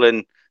from Hull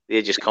and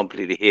they just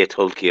completely hate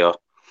Hull Kia.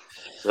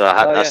 So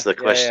that's the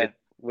question. Yeah.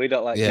 We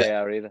don't like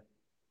JR either.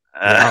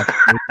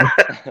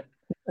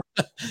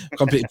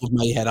 Completely put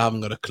my head. I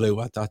haven't got a clue.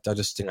 I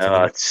just stick.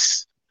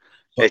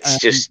 It's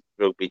just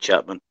rugby,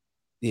 Chapman.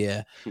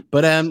 Yeah,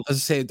 but as I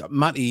say,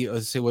 Matty,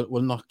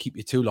 we'll not keep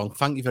you too long.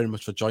 Thank you very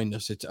much for joining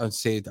us. It's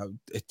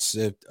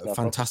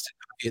fantastic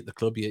to be at the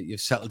club.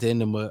 You've settled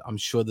in, and I'm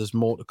sure there's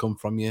more to come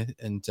from you.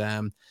 And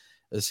as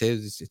I say,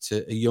 it's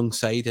a young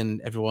side, and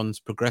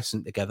everyone's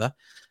progressing together.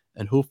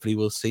 And hopefully,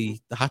 we'll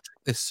see the hat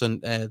trick this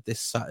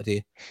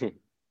Saturday. You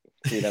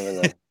never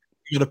know.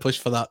 You're gonna push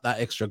for that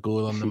extra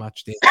goal on the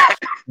match day.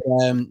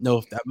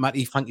 No,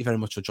 Matty, thank you very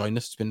much for joining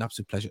us. It's been an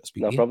absolute pleasure to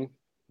speak to you. No problem.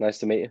 Nice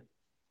to meet you.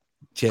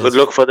 Cheers. Good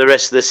luck for the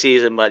rest of the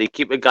season, Matty.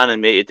 Keep it going,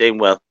 mate. You're doing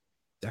well.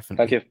 Definitely.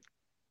 Thank you.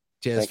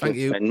 Cheers. Thank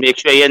you. And make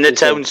sure you're in the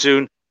town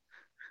soon.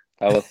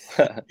 I will.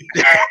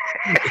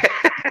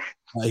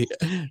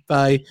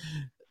 Bye.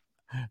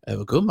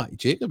 We'll go, Matty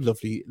Jacob.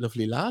 Lovely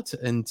lad.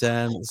 And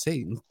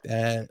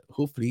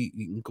hopefully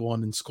you can go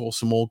on and score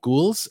some more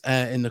goals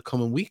in the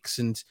coming weeks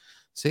and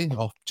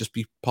just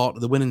be part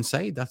of the winning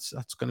side. That's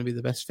going to be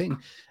the best thing.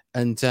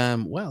 And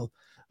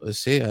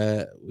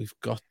we've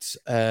got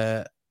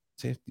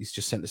he's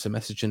just sent us a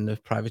message in the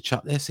private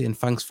chat there saying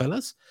thanks,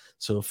 fellas.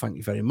 So thank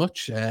you very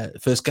much.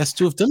 First guest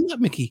to have done that,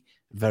 Mickey.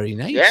 Very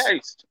nice.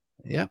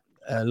 Yeah.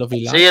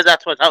 Lovely lad. See,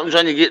 that's what happens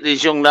when you get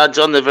these young lads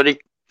on. They're very,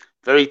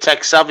 very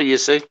tech savvy, you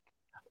see.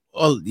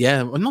 Well,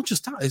 yeah. Well, not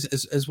just that,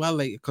 as well,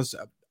 like, because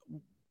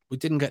we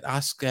didn't get to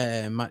ask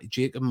Matty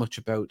Jacob much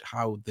about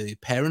how the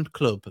parent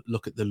club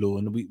look at the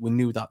loan. We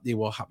knew that they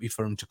were happy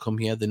for him to come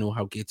here. They know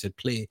how Gateshead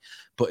play,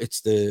 but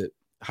it's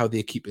how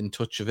they keep in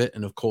touch of it.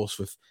 And of course,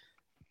 with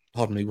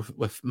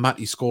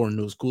Matty scoring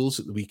those goals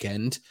at the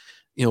weekend,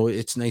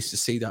 it's nice to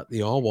see that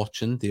they are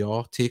watching, they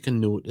are taking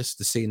notice,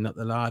 they're seeing that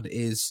the lad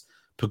is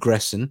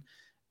progressing,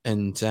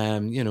 and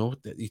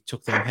that he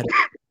took them ahead.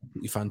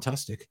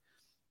 Fantastic.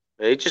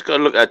 You just got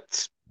to look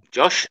at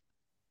Josh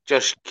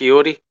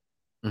Coyote.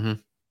 Mm-hmm.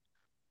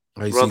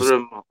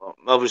 Rotherham,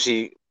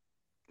 obviously,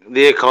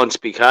 they can't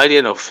speak highly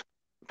enough,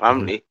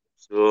 apparently.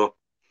 Mm-hmm. So,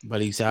 well,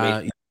 he's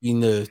been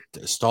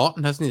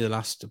starting, hasn't he?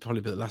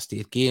 Probably the last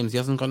 8 games. He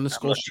hasn't gotten the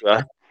score sheet.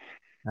 Sure.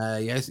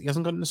 He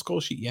hasn't gotten the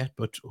score sheet yet,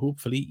 but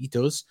hopefully he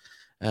does.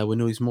 We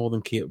know he's more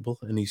than capable,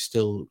 and he's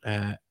still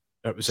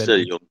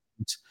representing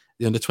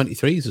the under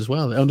 23s as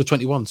well. Under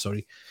 21,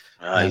 sorry.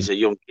 He's a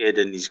young kid,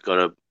 and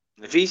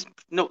if he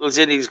knuckles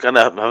in, he's going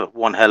to have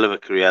one hell of a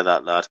career,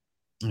 that lad.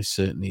 He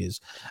certainly is.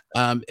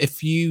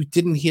 If you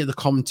didn't hear the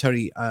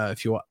commentary,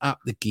 if you were at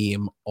the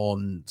game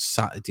on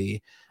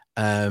Saturday,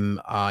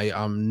 I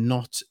am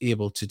not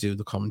able to do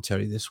the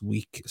commentary this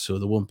week, so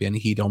there won't be any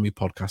Heed On Me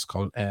podcast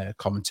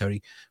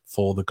commentary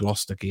for the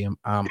Gloucester game.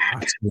 At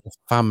a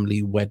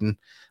family wedding.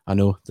 I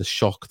know, the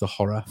shock, the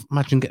horror.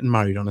 Imagine getting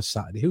married on a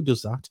Saturday. Who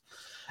does that?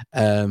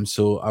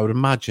 So I would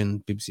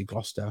imagine BBC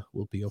Gloucester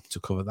will be up to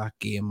cover that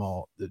game,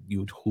 or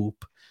you would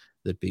hope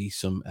there'd be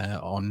some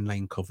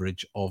online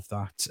coverage of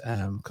that,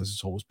 because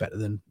it's always better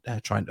than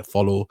trying to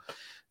follow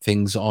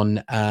things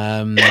on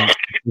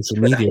social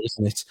media,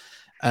 isn't it?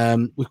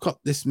 We've got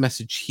this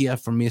message here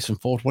from Mason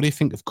Ford. What do you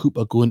think of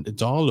Cooper going to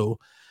Darlow?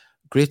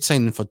 Great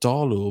signing for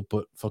Darlow,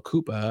 but for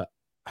Cooper,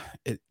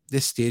 at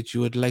this stage,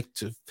 you would like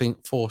to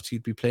thought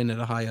he'd be playing at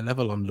a higher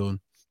level on loan.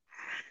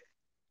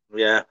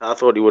 Yeah, I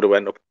thought he would have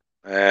went up.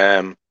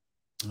 Yeah.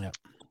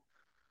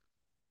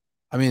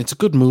 I mean, it's a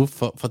good move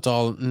for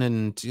Darlington,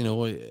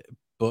 and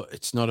but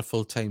it's not a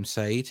full-time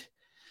side.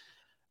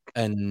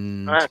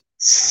 And I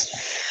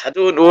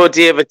don't know,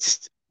 Dave.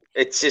 It's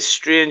a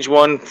strange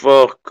one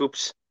for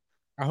Coops.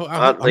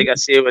 Like I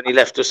say, when he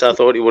left us, I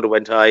thought he would have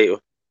went higher.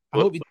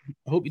 I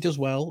hope he does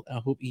well. I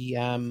hope he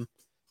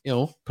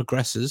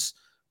progresses.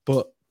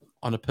 But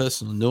on a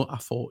personal note, I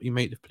thought he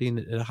might have played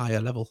at a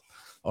higher level,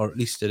 or at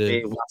least at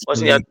a.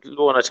 Wasn't he at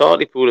loan at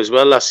Hartlepool as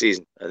well last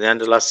season? At the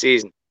end of last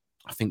season,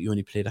 I think he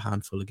only played a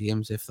handful of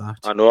games, if that.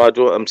 I know.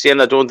 I'm saying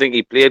I don't think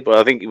he played, but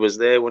I think he was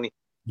there when he.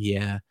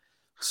 Yeah.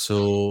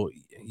 So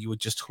you would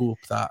just hope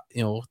that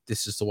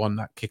this is the one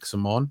that kicks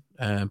him on.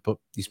 But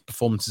his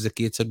performances at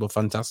Gateshead were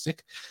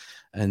fantastic,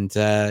 and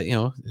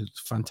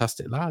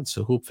fantastic lad.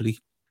 So hopefully,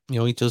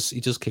 he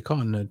does kick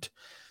on. And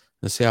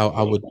I say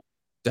I would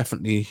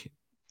definitely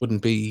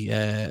wouldn't be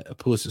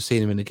opposed to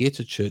seeing him in a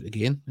Gateshead shirt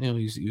again.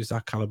 He was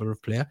that caliber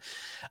of player.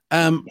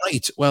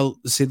 Right. Well,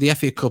 see, the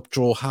FA Cup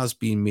draw has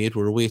been made.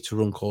 We're away to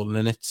Runcorn,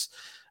 and it's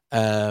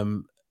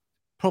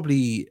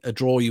probably a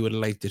draw you would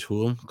have liked at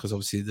home because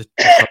obviously the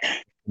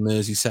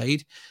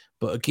Merseyside,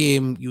 but a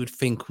game you would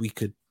think we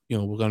could,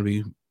 we're going to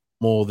be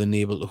more than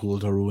able to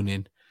hold our own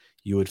in,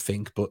 you would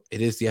think, but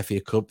it is the FA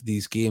Cup.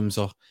 These games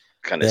are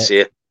kind of see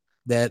it.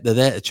 They're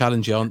there to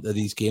challenge you, aren't they,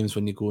 these games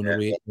when you're going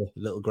away to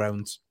little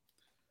grounds?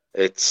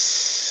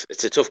 It's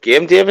a tough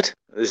game, David.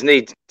 There's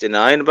no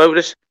denying about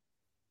it.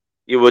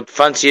 You would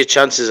fancy your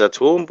chances at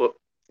home, but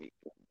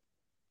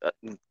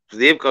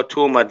they've got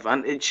home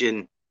advantage,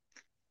 and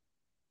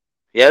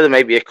there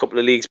might be a couple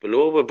of leagues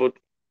below, but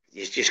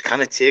you just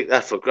kind of take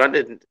that for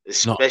granted,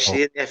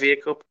 especially in the FA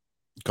Cup.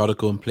 Got to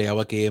go and play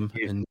our game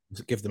and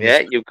give them.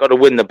 Yeah, you've got to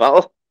win the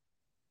battle.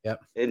 Yeah,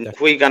 and if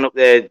we get up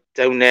there,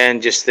 down there,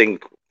 and just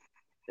think,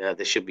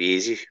 this should be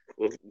easy,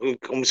 we'll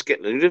almost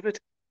get rid of it.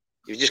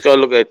 You've just got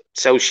to look at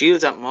South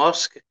Shields at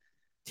Mosque.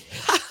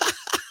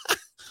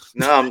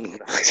 No,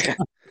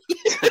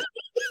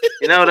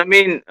 you know what I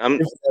mean?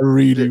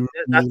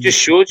 That just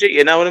shows you.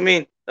 You know what I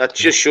mean? That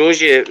just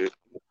shows you.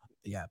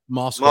 Yeah,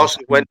 Mosque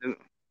went.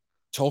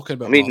 Talking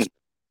about Mosque,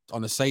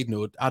 on a side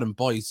note, Adam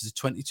Boyce is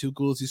 22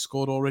 goals he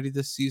scored already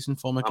this season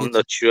for my kids. I'm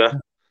not sure.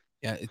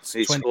 Yeah, it's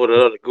he scored a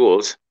lot of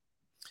goals.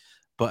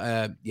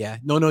 But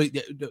no,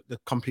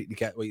 completely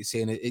get what you're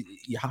saying.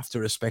 You have to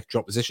respect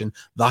your opposition.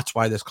 That's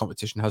why this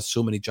competition has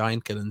so many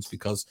giant killings,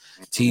 because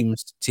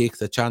teams take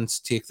the chance,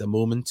 take the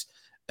moment,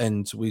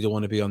 and we don't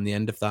want to be on the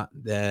end of that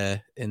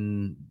there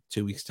in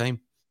 2 weeks'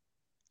 time.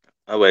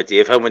 Oh, well,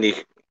 Dave, how many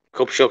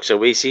cup shocks have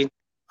we seen?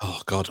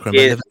 Oh, God.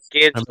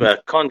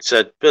 Gatesburg,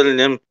 Concert,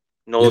 Billingham,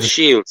 North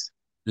Shields,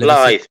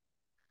 Blythe,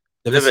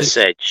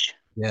 Liversedge.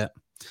 Yeah.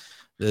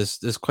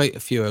 There's quite a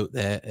few out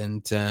there,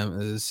 and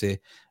as I say,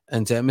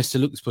 and Mr.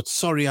 Lucas, but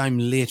sorry I'm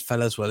late,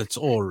 fellas. Well, it's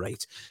all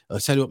right. I'll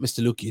tell you what,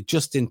 Mr. Luke, you're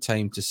just in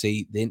time to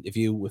see the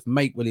interview with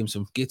Mike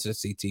Williamson from Gateshead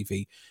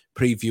CTV,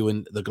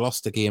 previewing the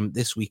Gloucester game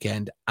this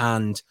weekend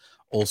and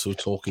also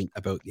talking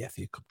about the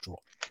FA Cup draw.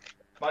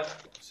 Mike,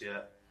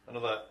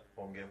 another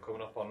home game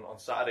coming up on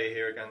Saturday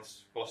here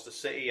against Gloucester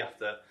City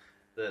after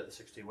the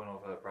 6-2 win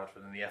over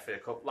Bradford in the FA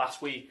Cup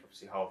last week.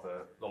 Obviously, how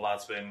have the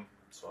lads been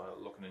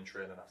looking in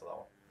training after that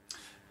one?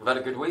 We've had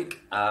a good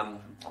week.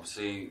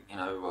 Obviously,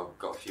 we've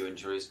got a few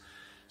injuries,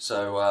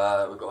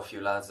 so we've got a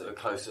few lads that are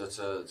closer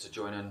to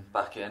joining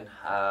back in,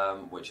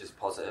 which is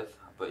positive.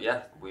 But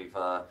yeah, we've,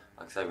 like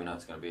I say, we know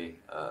it's going to be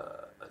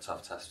a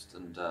tough test,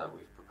 and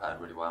we've prepared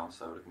really well.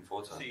 So we're looking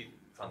forward to it.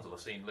 Fans will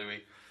have seen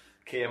Louis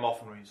came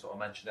off, and we sort of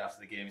mentioned it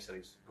after the game. He said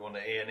he's going to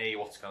A&E.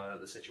 What's kind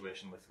of the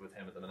situation with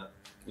him at the minute?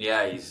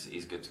 Yeah,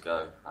 he's good to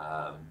go.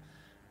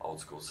 Old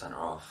school centre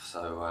off,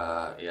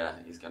 so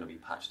he's going to be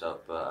patched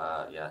up,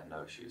 but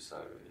no issues. So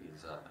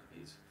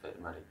he's fit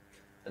and ready.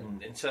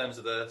 And in terms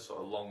of the sort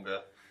of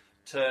longer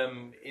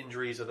term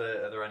injuries, are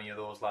there any of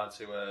those lads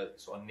who are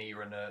sort of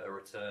nearing a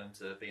return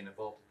to being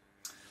involved?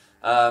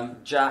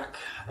 Jack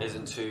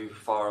isn't too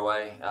far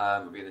away.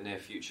 It'll be in the near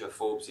future.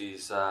 Forbes,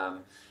 he's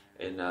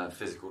in a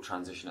physical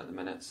transition at the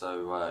minute,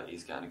 so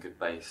he's getting a good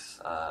base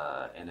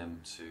in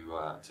him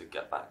to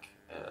get back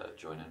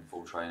joining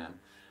full training.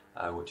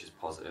 Which is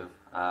positive.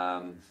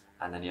 And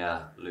then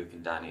Luke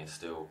and Danny are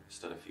still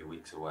a few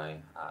weeks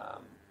away.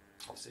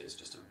 Obviously it's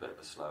just a bit of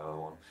a slower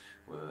one.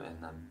 We're in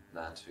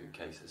their 2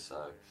 cases.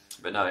 So,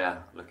 but no,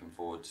 looking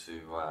forward to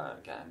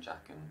getting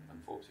Jack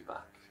and Forbes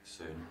back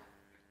soon.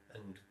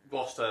 And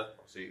Gloucester,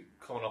 obviously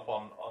coming up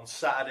on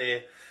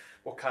Saturday.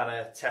 What kind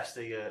of test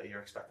are you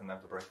expecting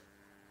them to bring?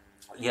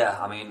 Yeah,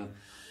 I mean,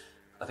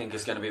 I think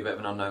it's going to be a bit of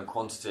an unknown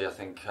quantity. I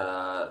think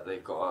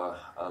they've got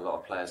a lot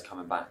of players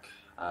coming back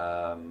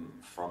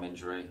from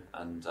injury,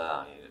 and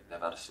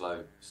they've had a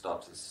slow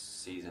start to the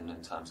season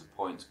in terms of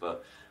points,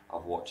 but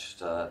I've watched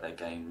their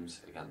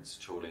games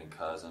against Chorley and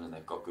Curzon, and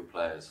they've got good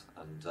players,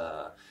 and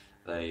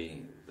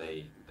they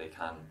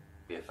can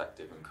be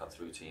effective and cut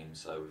through teams.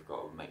 So we've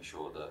got to make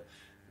sure that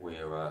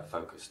we're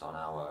focused on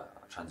our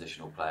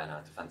transitional play and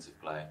our defensive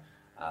play.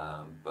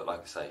 But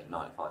like I say,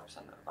 95%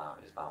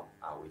 is about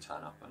how we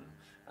turn up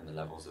and the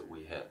levels that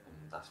we hit,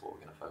 and that's what we're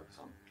going to focus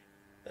on.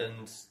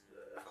 And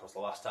of course, the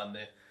last time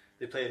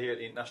they played here at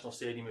the International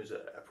Stadium, it was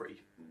a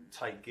pretty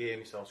tight game.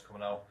 Yourselves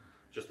coming out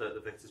just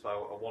the victors by a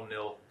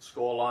 1-0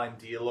 scoreline.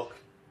 Do you look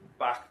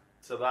back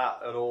to that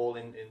at all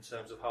in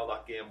terms of how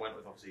that game went,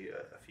 with obviously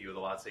a few of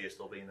the lads here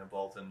still being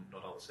involved and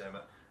not all the same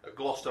at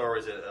Gloucester, or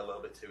is it a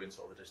little bit too in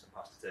sort of the distant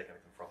past to take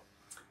anything from?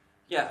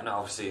 Yeah, no,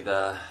 obviously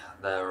they're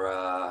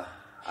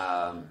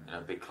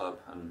big club,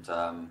 and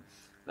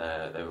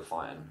they were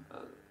fighting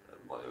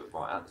they were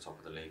right at the top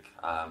of the league.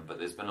 But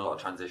there's been a lot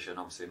of transition.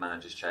 Obviously,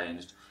 managers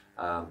changed,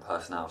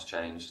 personnel's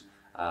changed.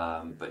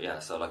 But yeah,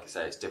 so like I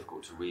say, it's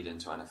difficult to read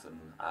into anything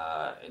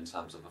in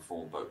terms of the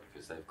form book,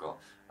 because they've got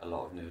a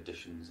lot of new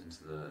additions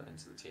into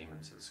the team,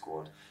 into the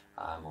squad.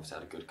 Obviously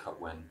had a good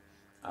cup win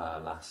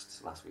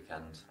last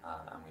weekend,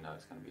 and we know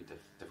it's going to be a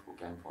difficult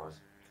game for us.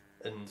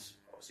 And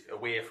obviously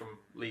away from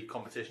league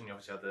competition, you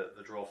obviously had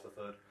the draw for the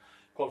third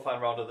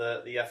qualifying round of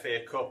the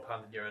FA Cup,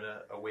 and you're in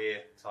a away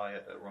tie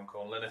at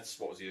Runcorn Linnets.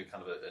 What was your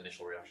kind of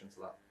initial reaction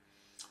to that?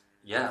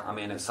 Yeah, I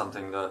mean, it's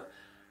something that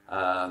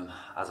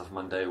as of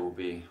Monday we'll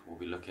be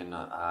looking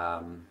at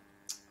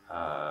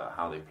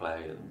how they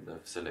play and the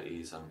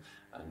facilities and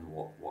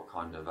what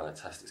kind of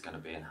test it's going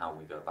to be and how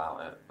we go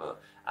about it. But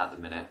at the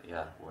minute,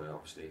 yeah, we're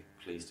obviously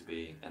pleased to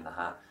be in the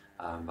hat,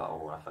 but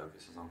all our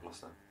focus is on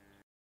Gloucester.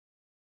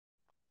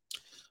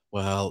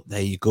 Well,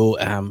 there you go.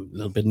 A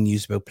little bit of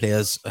news about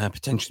players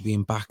potentially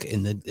being back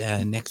in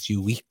the next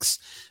few weeks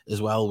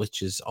as well,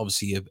 which is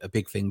obviously a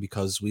big thing,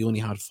 because we only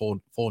had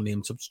four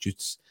named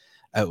substitutes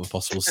out of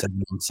possible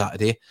 7 on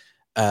Saturday.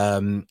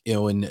 And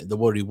the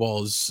worry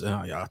was,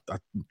 I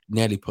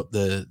nearly put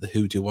the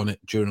hoodoo on it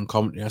during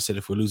commentary. I said,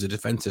 if we lose a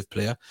defensive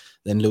player,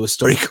 then Lewis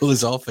Story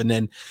goes off. And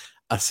then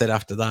I said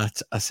after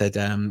that, I said,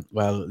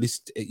 well, at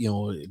least,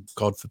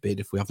 God forbid,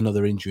 if we have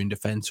another injury in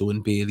defence,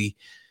 Owen Bailey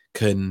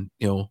can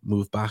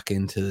move back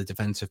into the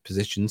defensive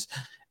positions.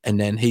 And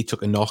then he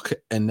took a knock,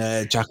 and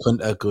Jack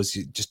Hunter goes,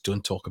 you just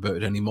don't talk about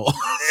it anymore.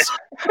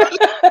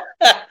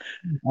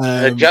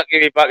 Jack will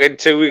be back in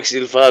 2 weeks.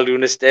 He'll fall down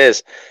the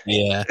stairs.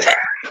 Yeah.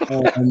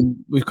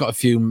 We've got a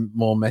few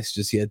more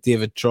messages here.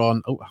 David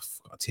Tron. Oh, I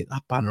forgot to take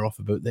that banner off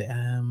about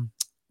the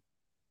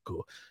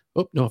go.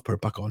 Oh no, I've put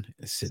it back on.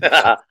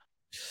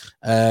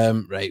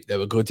 Right, there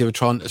we go. David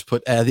Tron has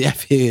put the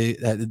FA.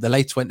 The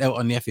lights went out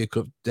on the FA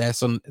Cup.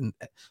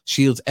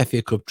 Shields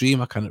FA Cup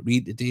dream. I cannot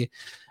read today.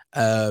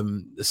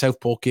 The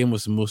Southport game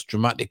was the most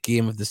dramatic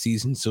game of the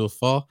season so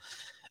far.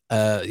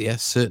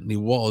 Yes, certainly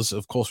was.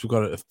 Of course, we've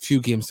got a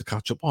few games to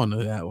catch up on.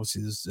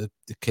 Obviously, there's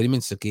the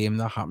Kidderminster game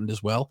that happened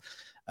as well,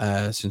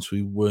 since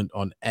we weren't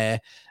on air.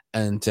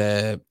 And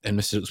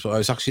Mr. Dukes, I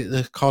was actually at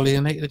the Carlisle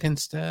United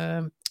against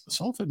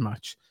Salford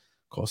match.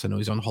 Of course, I know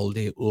he's on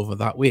holiday over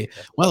that way.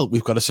 Well,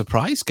 we've got a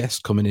surprise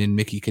guest coming in,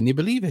 Mickey. Can you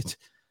believe it?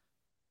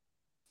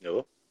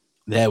 No.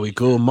 There we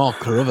go, Mark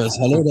Carruthers.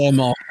 Hello there,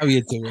 Mark. How are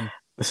you doing?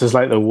 This is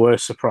like the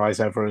worst surprise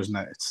ever, isn't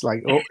it? It's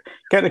like,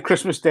 get to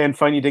Christmas Day and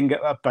find you didn't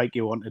get that bike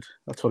you wanted.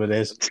 That's what it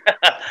is.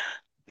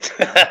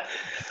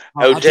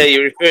 How dare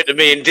you refer to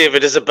me and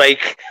David as a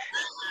bike?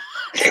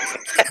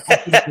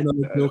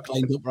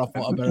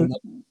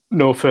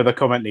 No further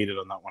comment needed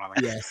on that one, I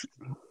think. Yes.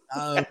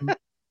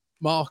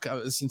 Mark,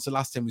 since the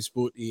last time we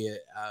spoke to you,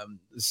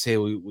 say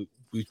we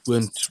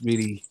weren't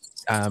really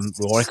we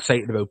were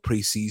excited about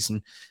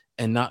pre-season,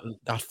 and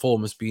that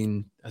form has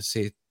been, I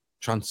say,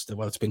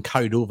 it's been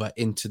carried over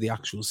into the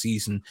actual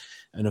season,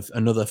 and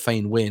another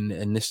fine win,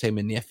 and this time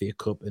in the FA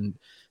Cup, and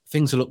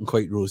things are looking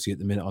quite rosy at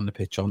the minute on the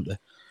pitch, aren't they?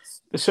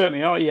 They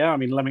certainly are, yeah. I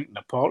mean, Leamington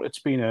apart, it's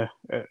been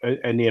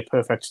a near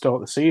perfect start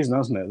of the season,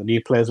 hasn't it? The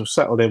new players have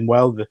settled in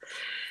well.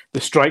 The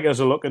strikers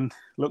are looking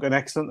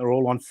excellent. They're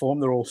all on form.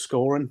 They're all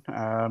scoring.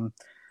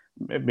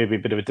 Maybe a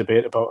bit of a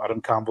debate about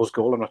Adam Campbell's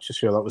goal. I'm not just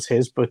sure that was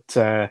his, but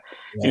the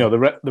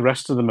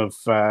rest of them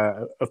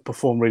have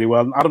performed really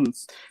well. And Adam,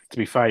 to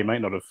be fair, he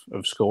might not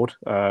have scored,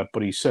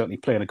 but he's certainly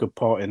playing a good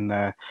part in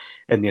the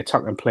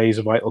attack and play. He's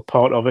a vital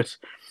part of it.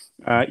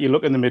 You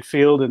look in the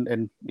midfield,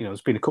 and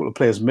there's been a couple of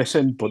players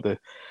missing, but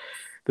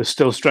there's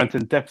still strength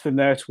and depth in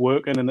there. It's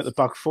working, and at the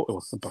back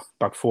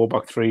four,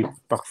 back three,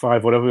 back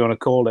five, whatever you want to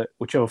call it,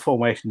 whichever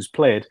formation is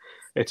played,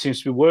 it seems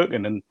to be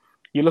working. And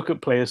you look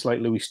at players like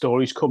Louis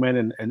Story's come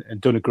in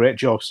and done a great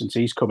job since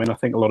he's come in. I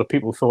think a lot of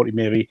people thought he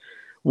maybe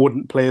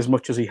wouldn't play as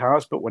much as he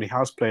has, but when he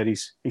has played,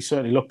 he's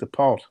certainly looked the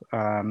part.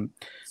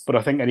 But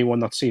I think anyone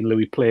that's seen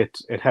Louis play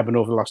at Hebburn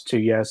over the last 2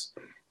 years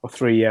or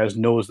 3 years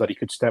knows that he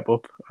could step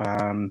up.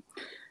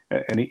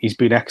 And he's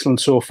been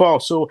excellent so far.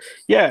 So,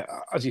 yeah,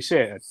 as you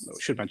say, I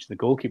should mention the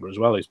goalkeeper as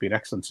well. He's been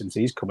excellent since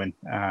he's come in.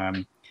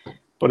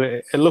 But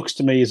it looks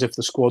to me as if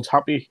the squad's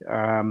happy.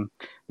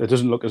 There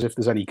doesn't look as if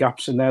there's any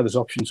gaps in there. There's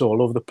options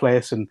all over the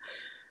place. And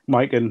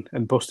Mike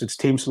and Busted's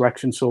team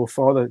selection so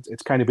far. That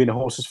it's kind of been a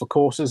horses for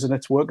courses, and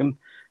it's working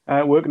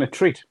a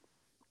treat.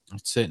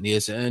 It certainly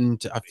is,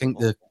 and I think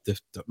the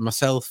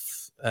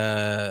myself,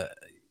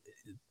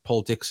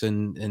 Paul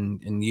Dixon,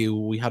 and you,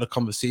 we had a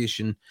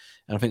conversation,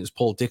 and I think it was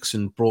Paul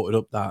Dixon brought it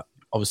up that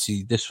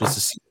obviously this was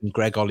the season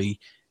Greg Ollie,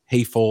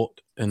 he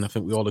thought, and I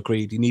think we all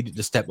agreed he needed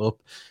to step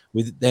up.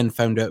 We then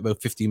found out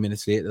about 15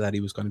 minutes later that he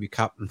was going to be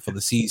captain for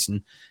the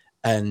season,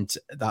 and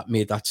that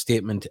made that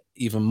statement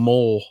even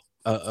more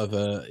of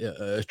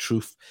a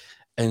truth.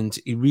 And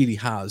he really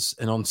has.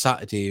 And on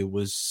Saturday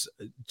was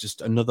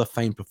just another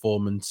fine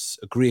performance,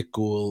 a great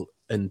goal,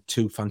 and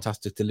 2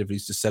 fantastic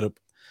deliveries to set up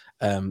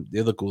the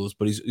other goals.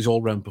 But his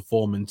all-round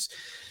performance.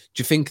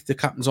 Do you think the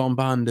captain's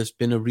armband has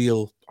been a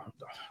real,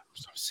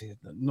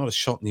 not a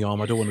shot in the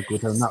arm? I don't want to go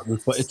down that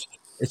route, but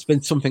it's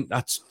been something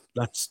that's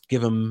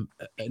given him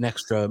an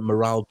extra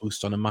morale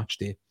boost on a match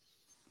day.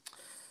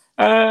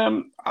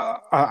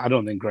 I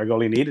don't think Greg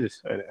Ollie needed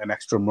an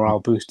extra morale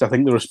boost. I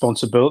think the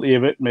responsibility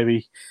of it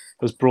maybe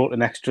has brought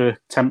an extra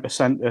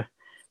 10%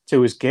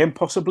 to his game,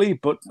 possibly.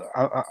 But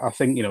I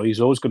think, he's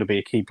always going to be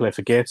a key player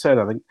for Gateshead.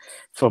 I think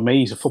for me,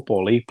 he's a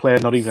Football League player,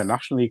 not even a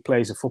National League player.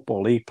 He's a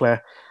Football League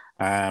player.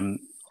 I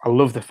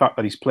love the fact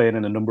that he's playing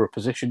in a number of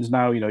positions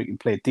now. He can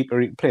play deeper,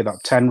 he can play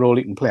that 10 role,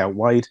 he can play out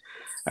wide.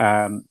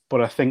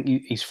 But I think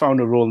he's found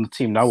a role in the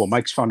team now, or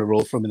Mike's found a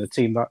role for him in the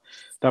team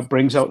that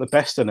brings out the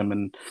best in him.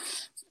 And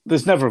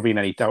there's never been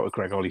any doubt of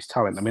Greg Ollie's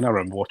talent. I mean, I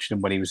remember watching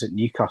him when he was at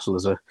Newcastle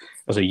as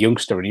a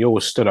youngster, and he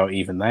always stood out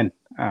even then.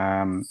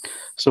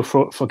 So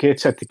for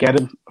Gateshead to get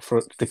him,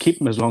 to keep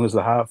him as long as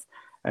they have,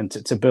 and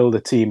to build a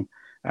team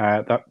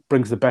that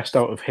brings the best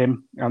out of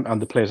him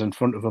and the players in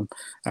front of him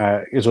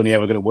is only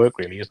ever going to work,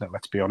 really, isn't it?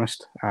 Let's be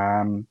honest.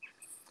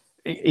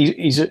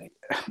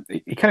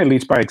 He kind of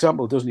leads by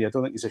example, doesn't he? I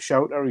don't think he's a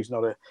shouter. He's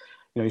not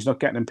he's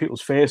not getting in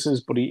people's faces,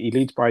 but he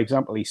leads by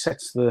example. He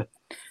sets the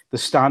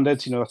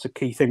standards. That's a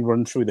key thing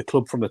run through the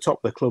club, from the top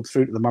of the club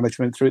through to the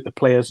management, through to the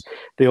players.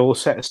 They all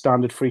set a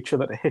standard for each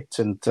other to hit,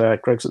 and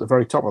Greg's at the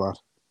very top of that.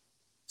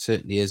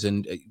 Certainly is.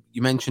 And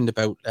you mentioned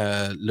about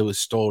Lewis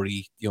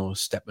Story,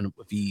 stepping up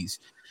with ease.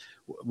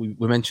 We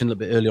mentioned a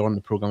little bit earlier on in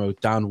the programme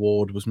about Dan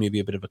Ward was maybe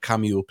a bit of a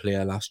cameo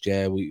player last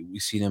year.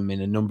 We've seen him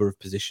in a number of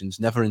positions,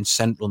 never in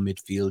central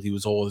midfield. He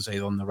was always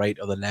either on the right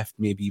or the left,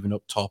 maybe even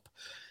up top.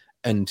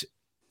 And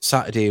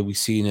Saturday, we've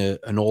seen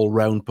an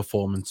all-round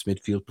performance,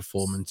 midfield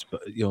performance,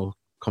 but,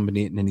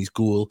 combinating in his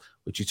goal,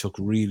 which he took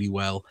really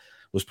well,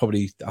 was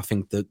probably, I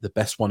think, the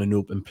best one in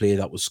open play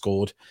that was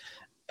scored.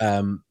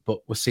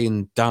 But we're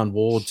seeing Dan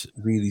Ward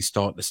really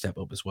start to step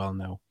up as well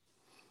now.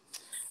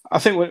 I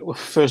think,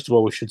 first of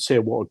all, we should say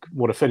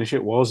what a finish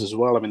it was as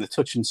well. I mean, the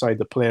touch inside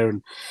the player,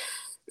 and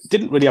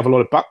didn't really have a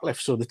lot of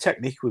backlift, so the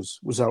technique was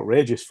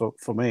outrageous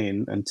for me.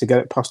 And to get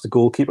it past the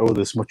goalkeeper with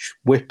as much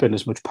whip and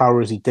as much power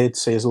as he did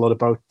says a lot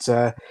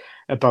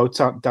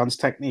about Dan's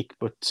technique.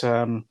 But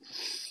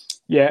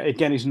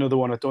again, he's another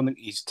one. I don't think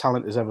his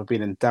talent has ever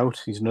been in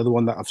doubt. He's another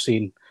one that I've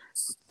seen,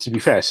 to be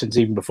fair, since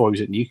even before he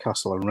was at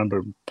Newcastle. I remember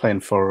him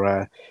playing for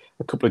a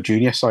couple of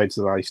junior sides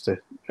that I used to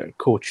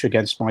coach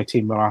against my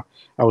team when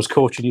I was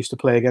coaching, used to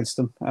play against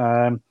them.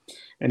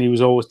 And he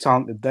was always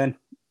talented then.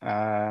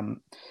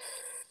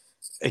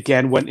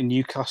 Again, went to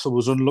Newcastle,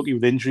 was unlucky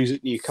with injuries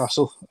at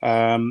Newcastle.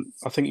 I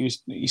think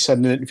he said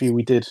in an interview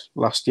we did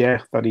last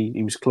year that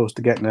he was close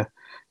to getting a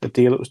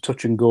deal. It was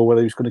touch and go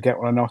whether he was going to get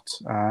one or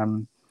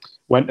not.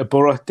 Went to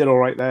Borough, did all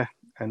right there,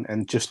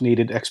 and just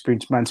needed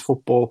experienced men's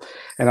football.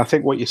 And I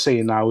think what you're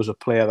seeing now is a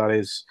player that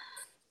is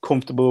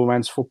comfortable with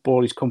men's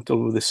football. He's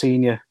comfortable with the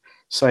senior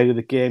side of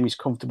the game. He's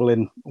comfortable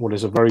in what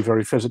is a very,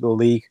 very physical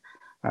league.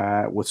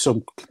 With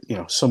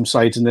some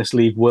sides in this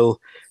league will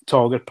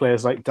target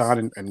players like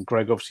Dan and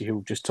Greg, obviously,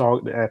 who just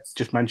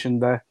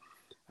mentioned there.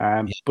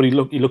 But he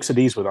looks at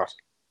ease with that,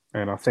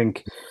 and I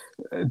think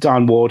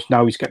Dan Ward,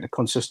 now he's getting a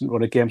consistent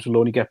run of games, will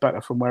only get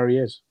better from where he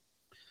is.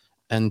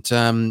 And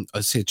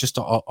I'd say just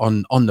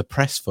on the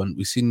press front,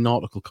 we've seen an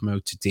article come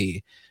out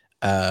today.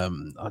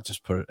 I'll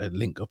just put a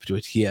link up to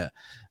it here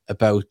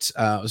about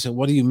so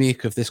what do you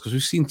make of this? Because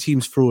we've seen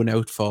teams thrown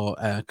out for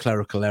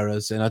clerical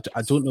errors, and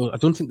I don't know. I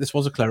don't think this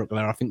was a clerical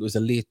error. I think it was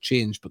a late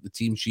change, but the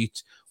team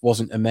sheet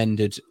wasn't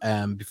amended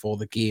before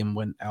the game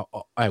went out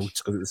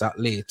because it was that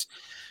late.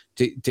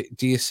 Do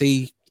you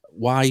see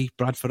why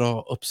Bradford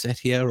are upset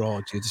here, or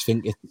do you just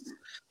think it's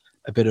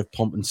a bit of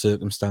pomp and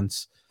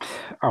circumstance?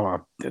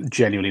 I'm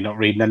genuinely not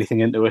reading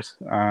anything into it.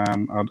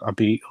 I'd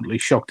be utterly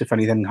shocked if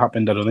anything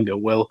happened. I don't think it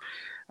will.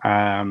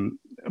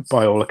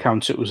 By all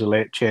accounts, it was a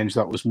late change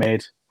that was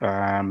made,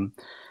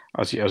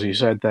 as you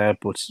said there,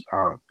 but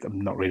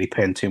I'm not really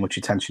paying too much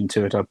attention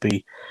to it. I'd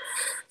be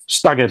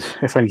staggered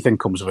if anything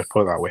comes of it,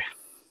 put it that way.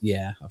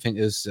 Yeah, I think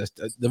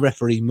the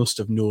referee must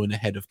have known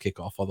ahead of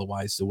kickoff,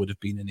 otherwise there would have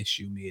been an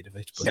issue made of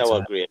it. But,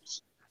 sour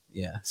grapes.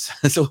 Yeah,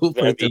 so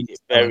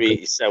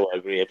very sour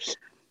grapes.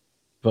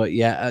 But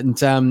yeah, and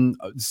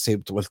say,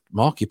 well,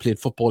 Mark, you played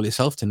football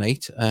yourself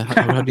tonight.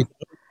 How did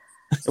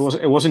you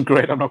It wasn't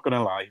great. I'm not going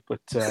to lie,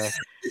 but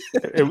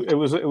it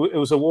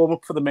was a warm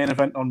up for the main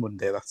event on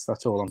Monday.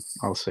 That's all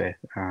I'll say.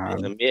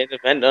 The main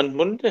event on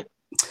Monday.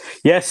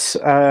 Yes,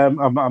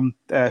 I'm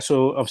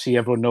so obviously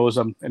everyone knows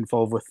I'm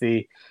involved with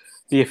the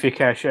FA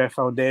Care Share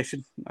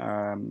Foundation,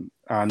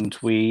 and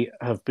we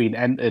have been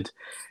entered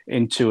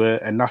into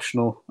a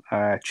national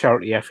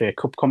charity FA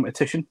Cup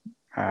competition.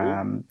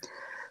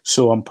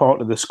 So I'm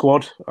part of the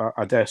squad.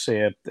 I dare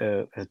say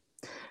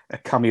a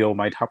cameo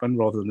might happen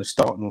rather than a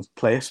starting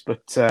place,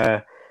 but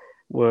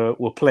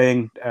we're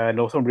playing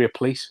Northumbria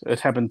Police at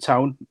Hebburn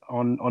Town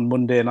on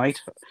Monday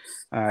night.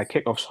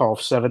 Kickoff's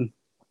 7:30.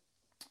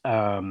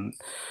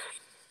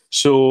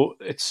 So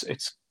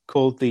it's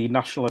called the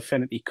National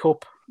Affinity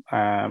Cup,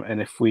 and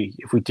if we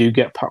do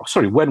get past,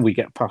 when we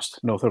get past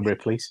Northumbria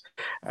Police,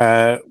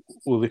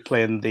 we'll be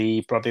playing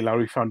the Bradley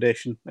Lowry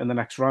Foundation in the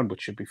next round,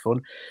 which should be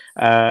fun.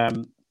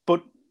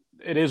 But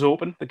it is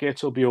open. The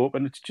gates will be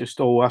open. It's just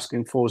all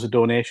asking for is a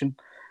donation.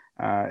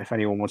 If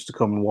anyone wants to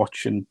come and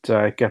watch and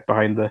get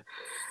behind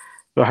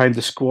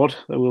the squad,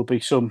 there will be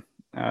some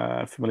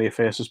familiar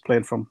faces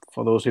playing for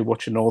those who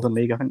watch the Northern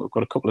League. I think we've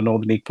got a couple of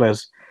Northern League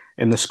players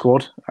in the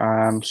squad.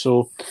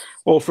 So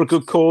all for a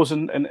good cause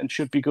and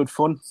should be good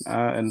fun.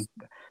 And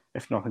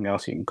if nothing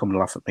else, you can come and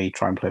laugh at me,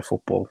 try and play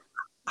football.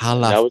 I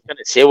was going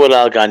to say what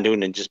I'll go and do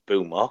and just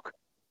boo Mark.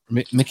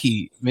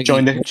 Mickey,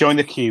 join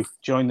the queue.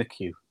 Join the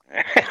queue.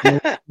 You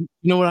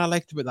know what I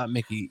liked about that,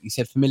 Mickey? He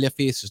said familiar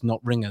faces, not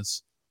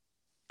ringers.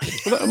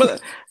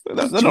 But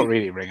they're not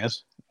really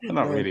ringers. They're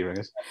not really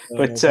ringers.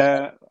 But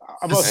they're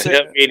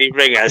not really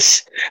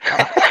ringers.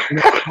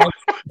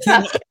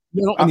 They're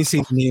not when you see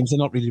the names, they're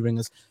not really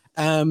ringers.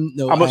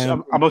 No,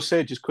 I must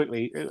say just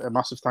quickly, a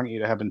massive thank you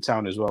to Hebburn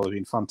Town as well. They've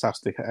been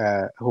fantastic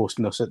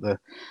hosting us at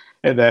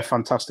their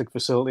fantastic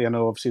facility. I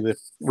know obviously the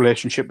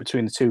relationship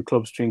between the two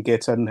clubs, between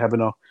Gateshead and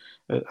Hebburn,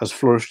 has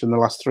flourished in the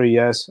last 3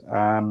 years.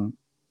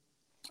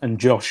 And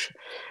Josh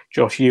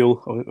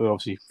Yule,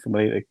 obviously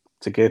familiar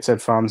to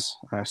Gateshead fans,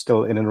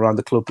 still in and around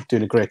the club, but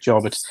doing a great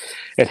job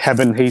at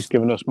Hebburn. He's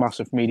given us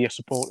massive media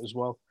support as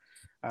well.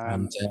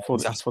 For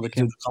the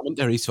game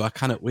commentary, so I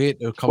cannot wait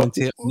to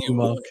commentate on you,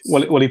 Mark.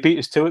 Well, he beat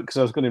us to it because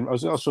I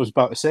was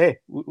about to say,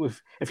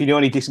 if you know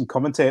any decent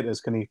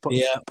commentators, can you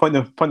point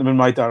them in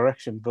my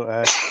direction?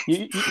 But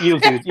you'll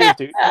do. You'll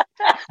do.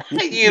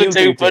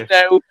 But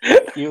no,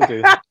 you'll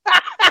do.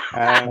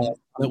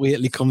 That wait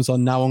till he comes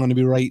on now. I'm going to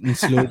be writing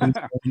slogans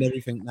and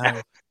everything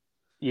now.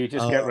 You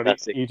just get ready.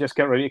 You just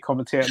get ready to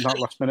commentate on that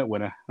last minute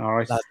winner. All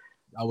right.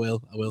 I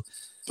will.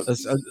 There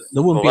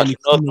won't be any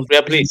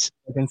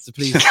against the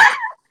police.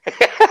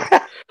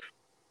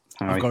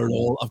 I've got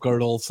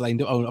it all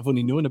signed up. I've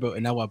only known about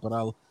an hour, but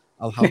I'll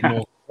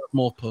have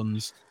more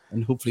puns,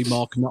 and hopefully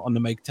Mark not on the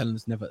mic telling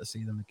us never to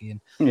see them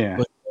again. Yeah.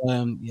 But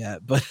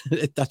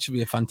that should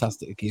be a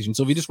fantastic occasion.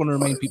 So if you just want to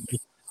remind people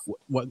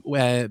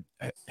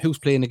who's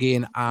playing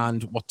again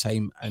and what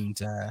time and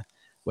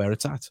where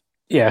it's at.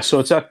 Yeah, so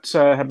it's at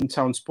Hebburn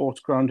Town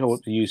Sports Ground. I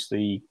want to use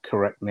the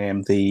correct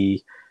name.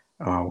 The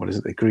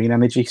Green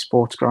Energy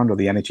Sports Ground or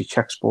the Energy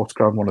Check Sports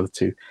Ground, one of the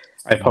two.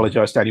 I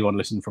apologise to anyone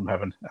listening from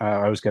Hebburn.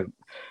 I always get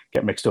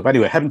mixed up.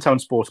 Anyway, Hebburn Town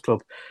Sports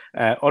Club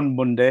on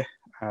Monday,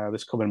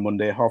 this coming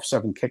Monday,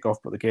 7:30 kickoff,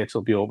 but the gates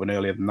will be open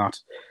earlier than that.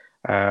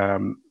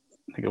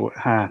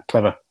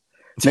 Clever.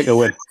 Nick a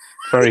win.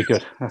 Very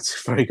good.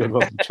 That's very good.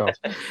 Well done, Charles.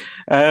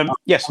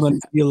 Yes. I'm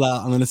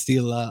going to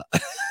steal that.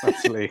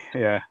 Absolutely,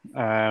 yeah.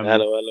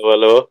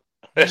 Hello.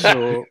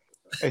 So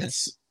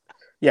it's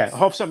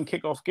 7:30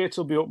 kickoff. Gates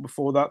will be open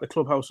before that. The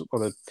clubhouse or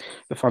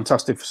the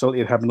fantastic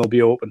facility at Hebburn will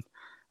be open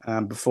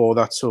before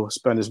that. So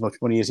spend as much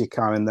money as you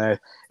can in there.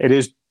 It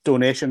is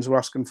donations we're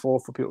asking for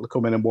people to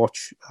come in and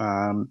watch.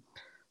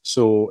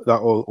 So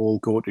that will all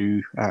go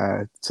to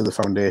the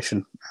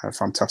foundation.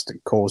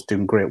 Fantastic cause,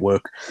 doing great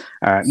work,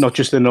 not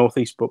just in the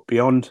Northeast but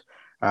beyond.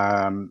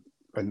 And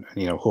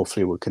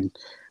hopefully we can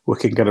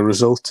get a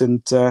result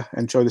and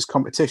enjoy this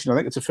competition. I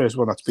think it's the first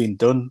one that's been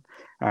done.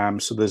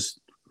 So there's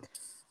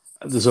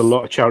a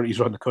lot of charities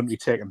around the country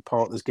taking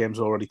part. There's games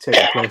already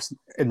taking place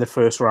in the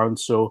first round.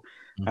 So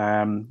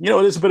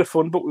it is a bit of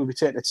fun, but we'll be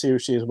taking it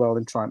seriously as well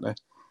and trying to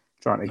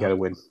get a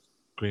win.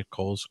 Great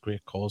cause,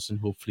 and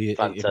hopefully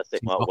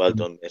fantastic. Well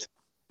done, mate.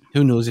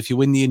 Who knows? If you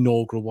win the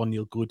inaugural one,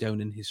 you'll go down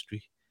in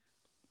history.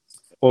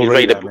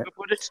 Already there, mate.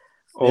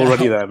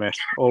 Already there, mate.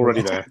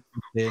 Already there.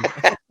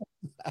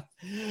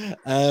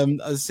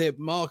 As I say,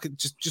 Mark,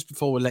 just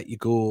before we let you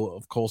go,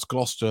 of course,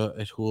 Gloucester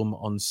at home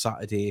on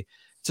Saturday.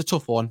 It's a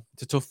tough one,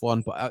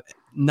 but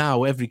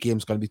now every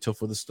game's going to be tough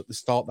with the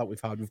start that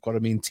we've had. We've got to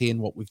maintain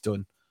what we've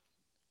done.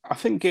 I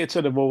think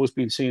Gateshead have always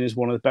been seen as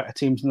one of the better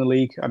teams in the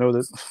league. I know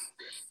that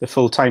the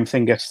full-time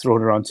thing gets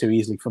thrown around too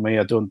easily for me.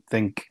 I don't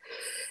think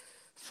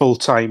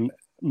full-time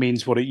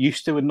means what it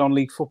used to in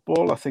non-league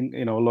football. I think,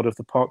 a lot of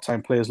the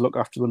part-time players look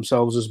after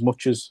themselves as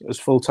much as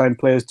full-time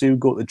players do,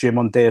 go to the gym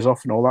on days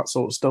off and all that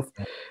sort of stuff.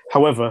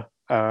 However,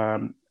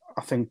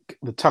 I think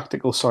the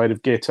tactical side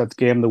of Gateshead's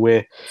game, the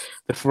way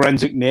the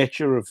forensic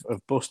nature of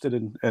Busted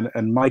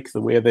and Mike,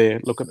 the way they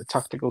look at the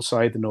tactical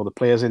side, they know the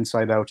players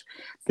inside out.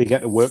 They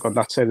get to work on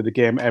that side of the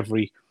game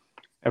every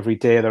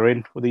day they're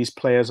in with these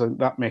players, and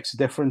that makes a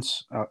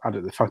difference.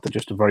 And the fact they're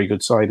just a very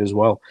good side as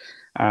well.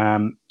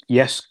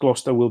 Yes,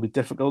 Gloucester will be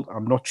difficult.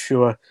 I'm not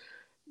sure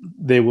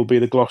they will be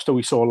the Gloucester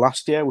we saw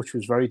last year, which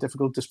was very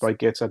difficult despite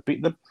Gateshead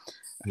beating them.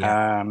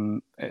 Yeah.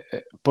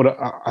 But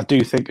I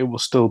do think it will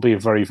still be a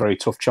very, very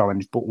tough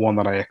challenge, but one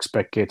that I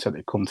expect Gateshead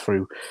to come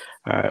through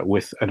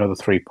with another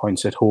 3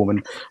 points at home.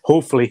 And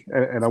hopefully,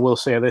 and I will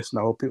say this, and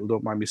I hope people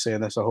don't mind me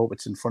saying this, I hope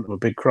it's in front of a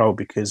big crowd,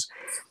 because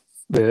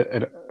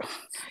the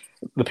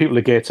people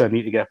at Gateshead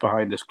need to get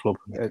behind this club,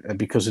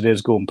 because it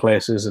is going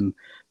places and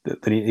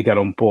they need to get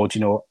on board.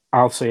 You know,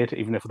 I'll say it,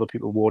 even if other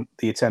people won't,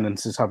 the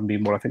attendances haven't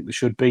been what I think they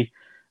should be.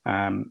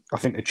 I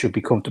think it should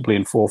be comfortably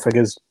in 4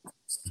 figures.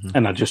 Mm-hmm.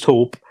 And I just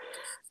hope,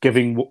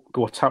 given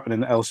what's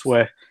happening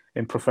elsewhere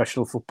in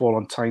professional football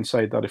on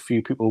Tyneside, that a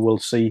few people will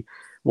see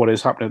what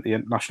is happening at the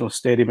International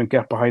Stadium and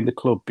get behind the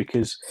club,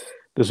 because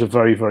there's a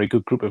very, very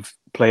good group of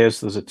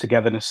players. There's a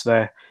togetherness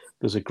there.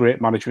 There's a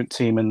great management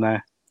team in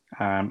there.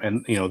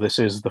 And, you know, this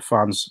is the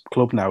fans'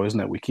 club now, isn't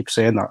it? We keep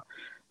saying that.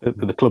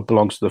 The club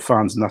belongs to the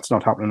fans, and that's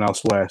not happening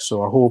elsewhere.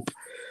 So I hope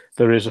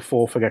there is a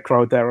 4-figure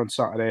crowd there on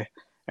Saturday,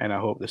 and I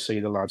hope to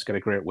see the lads get a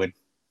great win.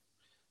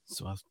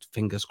 So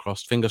fingers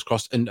crossed, fingers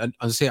crossed. And as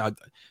I say,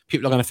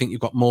 people are going to think you've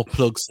got more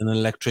plugs than an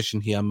electrician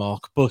here,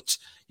 Mark. But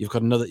you've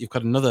got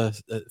another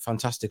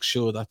fantastic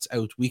show that's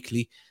out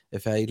weekly.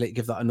 If I let you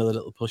give that another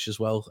little push as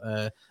well.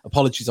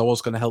 Apologies, I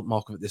was going to help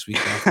Mark with it this week.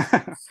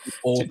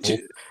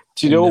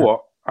 Do you know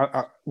what?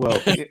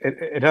 Well,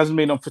 it hasn't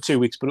been on for 2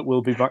 weeks, but it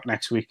will be back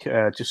next week.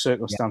 Just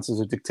circumstances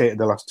have dictated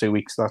the last 2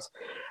 weeks that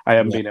I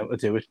haven't been able to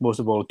do it. Most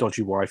of all,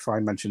 dodgy Wi-Fi.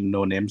 Mentioned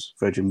no names,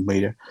 Virgin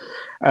Media.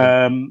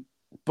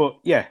 But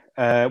yeah,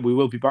 we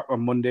will be back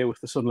on Monday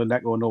with the Sunderland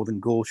Echo Northern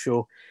Goal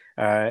Show.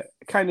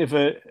 Kind of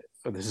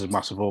this is a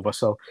massive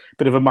oversell,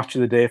 bit of a match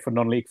of the day for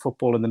non-league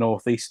football in the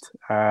North East.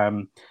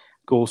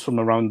 Goals from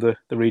around the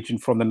region,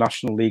 from the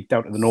National League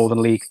down to the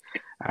Northern League.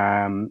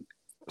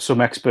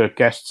 Some expert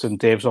guests, and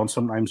Dave's on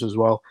sometimes as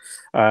well.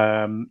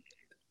 That's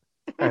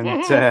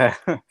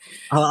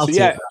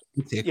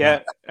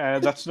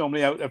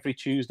normally out every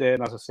Tuesday,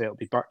 and as I say, it'll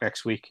be back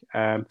next week.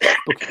 But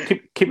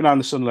keep an eye on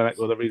the Sunderland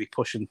Echo. They're really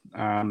pushing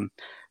the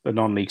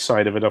non-league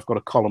side of it. I've got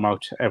a column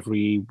out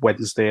every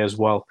Wednesday as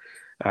well.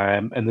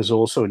 And there's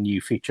also a new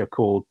feature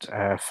called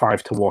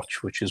 5 to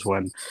Watch, which is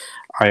when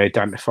I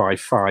identify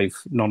 5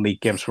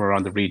 non-league games from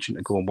around the region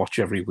to go and watch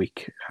every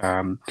week.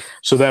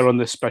 So they're on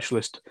the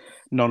specialist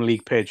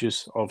non-league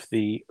pages of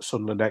the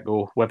Sunderland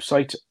Echo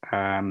website.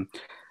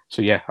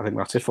 So yeah, I think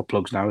that's it for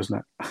plugs now, isn't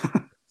it?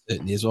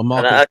 Certainly is. Well,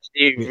 Mark, and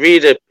actually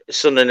read a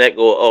Sunderland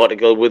Echo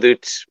article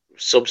without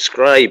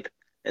subscribe,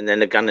 and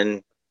then again,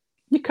 and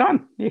you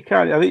can. I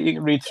think you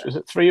can read. Is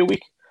it 3 a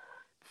week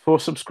before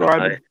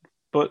subscribing?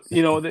 But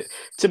you know,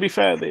 to be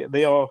fair,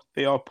 they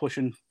are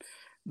pushing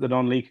the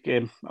non-league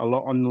game a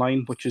lot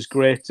online, which is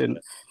great. And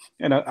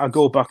I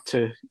go back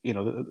to, you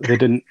know, they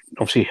didn't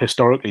obviously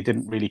historically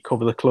didn't really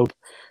cover the club,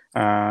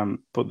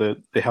 but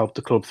they helped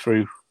the club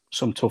through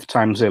some tough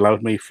times. They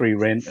allowed me free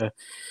rein to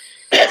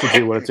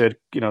do what I did.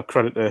 You know,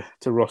 credit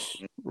to Ross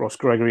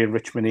Gregory and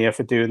Rich Minear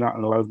for doing that,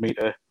 and allowed me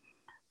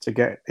to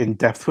get in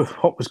depth with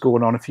what was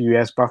going on a few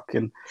years back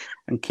and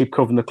keep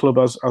covering the club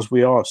as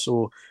we are.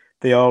 So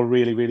they are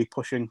really, really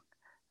pushing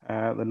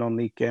the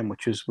non-league game,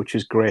 which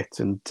is great,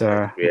 and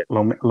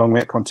long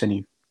may it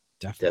continue.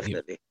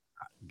 Definitely.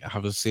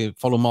 Have to say,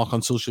 follow Mark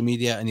on social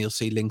media, and you'll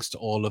see links to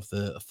all of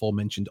the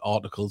aforementioned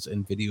articles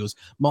and videos.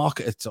 Mark,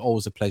 it's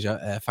always a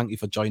pleasure. Thank you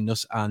for joining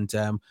us, and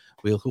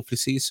we'll hopefully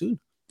see you soon.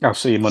 I'll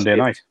see you Monday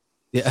night.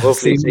 Yeah,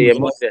 hopefully see you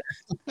Monday.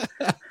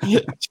 See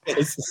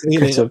you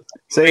later.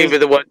 Be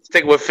the one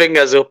stick with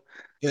fingers up.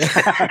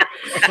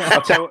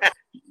 I'll tell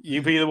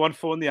you, be the one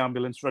phoning the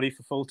ambulance ready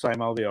for full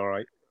time. I'll be all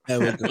right. There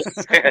we go.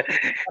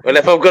 Well,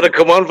 if I'm going to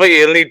come on for you,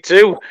 you'll need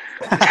 2.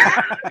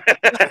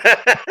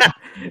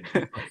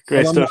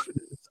 Great stuff.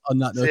 On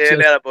that note, see you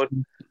later, bud.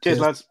 Cheers,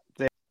 lads.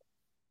 There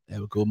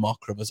we go.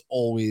 Mark Rivers,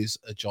 always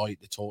a joy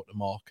to talk to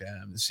Mark.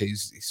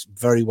 He's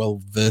very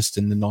well versed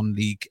in the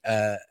non-league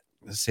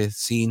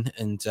scene,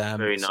 and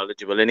very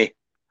knowledgeable, isn't he?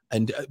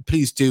 And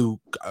please do.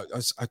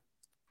 I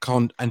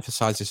can't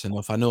emphasize this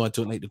enough. I know I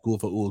don't like to go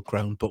over old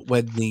ground, but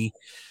when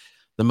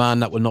the man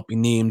that will not be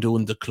named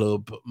owned the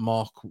club,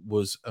 Mark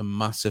was a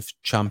massive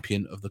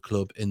champion of the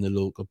club in the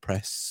local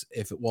press.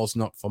 If it was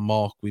not for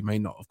Mark, we may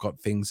not have got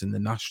things in the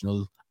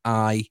national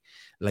eye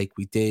like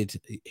we did.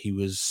 He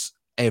was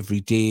every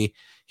day.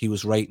 He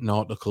was writing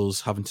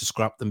articles, having to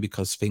scrap them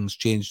because things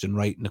changed, and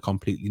writing a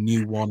completely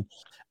new one.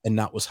 And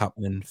that was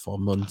happening for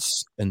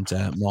months. And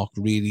Mark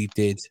really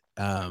did,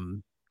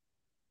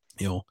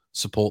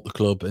 support the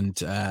club, and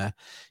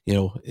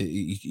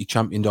he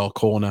championed our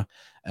corner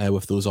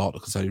with those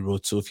articles that he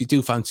wrote. So if you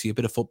do fancy a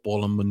bit of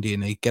football on Monday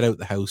night, get out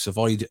the house,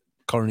 avoid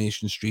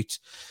Coronation Street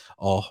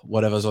or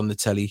whatever's on the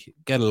telly,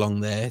 get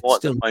along there.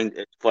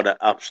 It's for an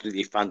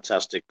absolutely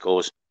fantastic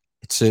cause.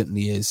 It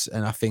certainly is.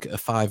 And I think a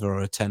 $5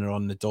 or a $10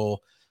 on the door,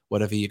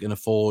 whatever you can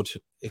afford,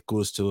 it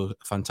goes to a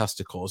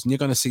fantastic cause. And you're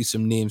going to see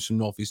some names from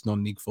North East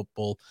non-league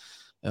football.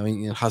 I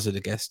mean, hazard a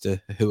guess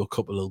to who a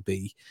couple will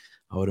be.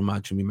 I would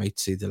imagine we might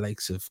see the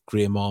likes of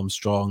Graham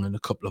Armstrong and a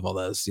couple of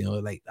others,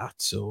 like that.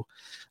 So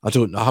I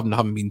don't know. I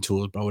haven't been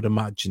told, but I would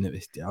imagine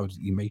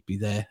you might be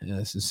there,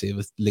 as I say,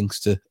 with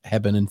links to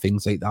Hebben and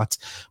things like that.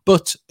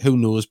 But who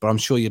knows? But I'm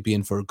sure you'll be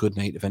in for a good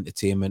night of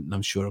entertainment, and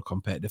I'm sure a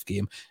competitive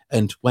game.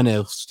 And when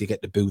else do you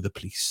get to boo the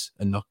police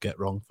and not get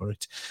wrong for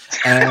it?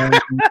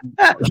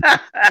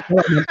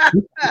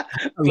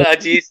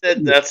 Glad you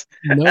said that.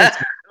 No,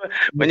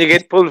 when you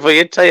get pulled for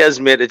your tyres,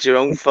 mate, it's your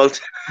own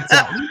fault.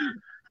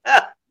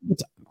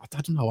 I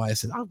don't know why I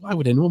said why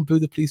would anyone boo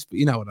the police, but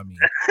you know what I mean.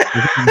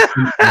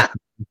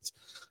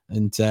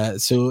 And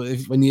so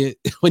when you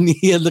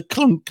hear the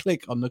clunk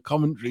click on the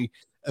commentary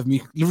of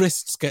me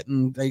wrists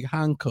getting like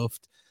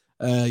handcuffed,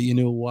 you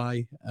know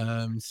why.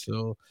 But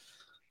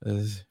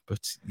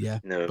yeah.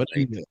 No, but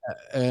anyway,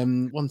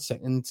 1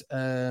 second.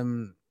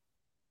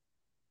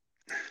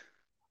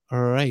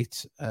 All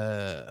right.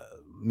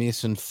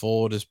 Mason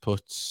Ford has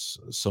put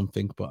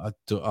something, but I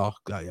don't.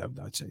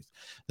 I'd say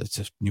that's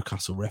a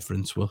Newcastle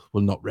reference. We'll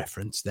not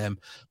reference them.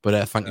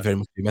 But thank you very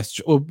much for your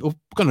message. We're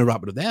going to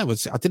wrap it up there.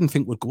 I didn't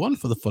think we'd go on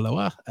for the full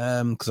hour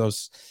because I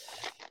was.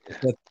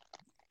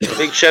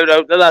 Big shout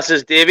out to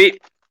lasses, Davey.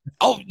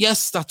 Oh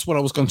yes, that's what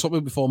I was going to talk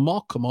about before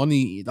Mark come on.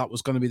 That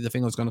was going to be the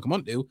thing I was going to come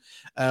on to.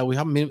 We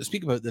haven't been able to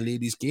speak about the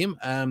ladies' game.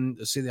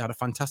 See, they had a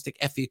fantastic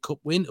FA Cup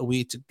win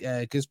away to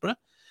Gisborough.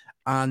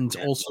 And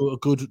also a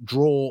good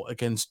draw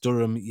against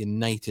Durham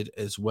United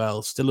as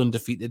well. Still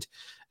undefeated.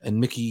 And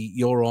Mickey,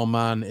 you're our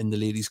man in the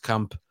ladies'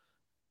 camp.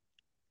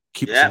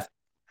 Played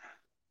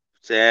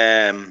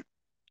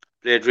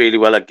really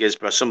well at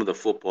Gisborough. Some of the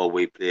football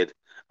we played.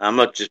 I'm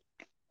not just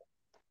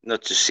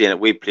saying it.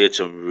 We played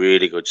some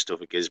really good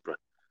stuff at Gisborough.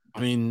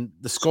 I mean,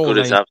 the score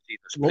line. I've seen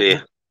us play.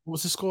 What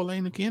was the score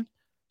line again?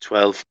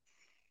 12.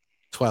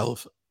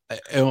 12.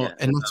 And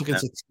that's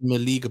against a team a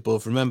league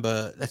above.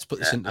 Remember, let's put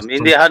this in. I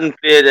mean, they hadn't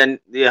played and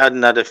they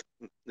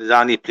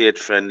only played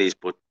friendlies,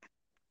 but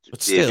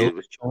still,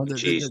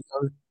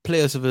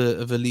 players of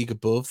a league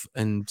above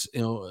and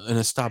an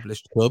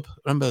established club.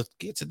 Remember,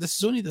 this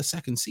is only the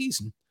second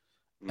season,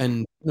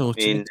 and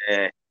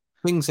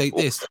things like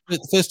this.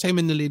 The first time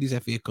in the ladies'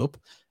 FA Cup,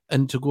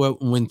 and to go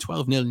out and win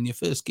 12-0 in your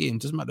first game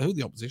doesn't matter who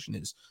the opposition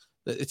is.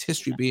 It's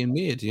history being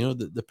made.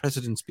 The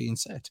precedent's being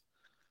set.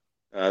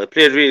 They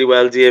played really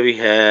well, Davey.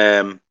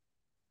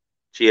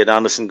 Jade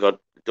Anderson got a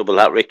double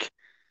hat-trick,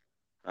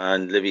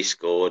 and Livy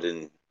scored,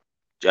 and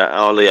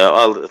all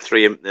the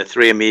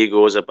three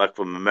amigos are back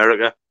from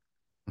America,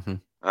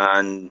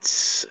 and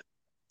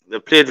they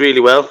played really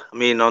well. I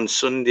mean, on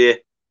Sunday,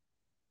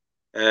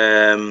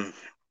 it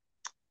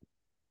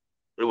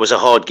was a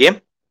hard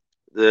game.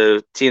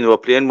 The team they were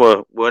playing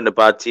weren't a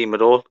bad team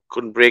at all.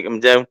 Couldn't break them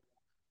down.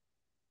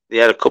 They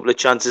had a couple of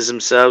chances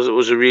themselves. It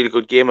was a really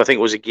good game. I think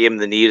it was a game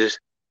they needed.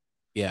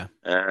 Yeah.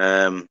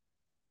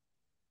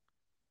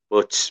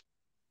 But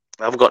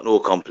I've got no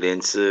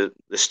complaints. They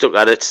stuck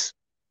at it,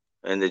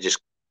 and they just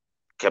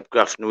kept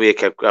grafting away.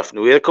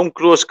 They come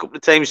close a couple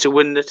of times to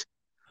win it.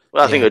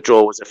 Well, I think a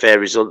draw was a fair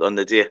result on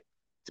the day,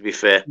 to be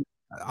fair.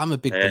 I'm a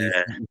big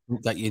believer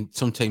that you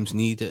sometimes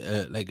need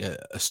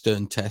a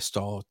stern test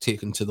or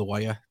taken to the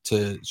wire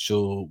to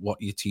show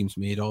what your team's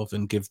made of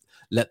and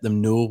let them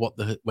know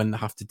when they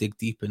have to dig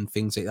deep and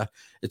things like that.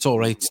 It's all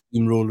right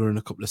steamrolling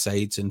a couple of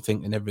sides and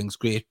thinking everything's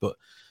great, but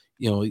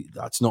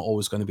that's not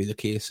always going to be the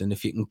case. And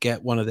if you can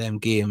get one of them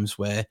games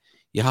where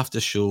you have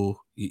to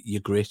show your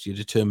grit, your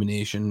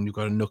determination, you've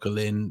got to knuckle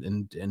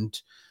in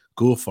and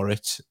go for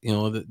it,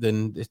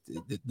 then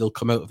they'll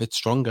come out of it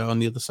stronger on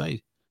the other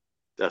side.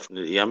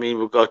 Definitely. I mean,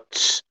 I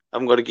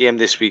haven't got a game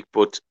this week,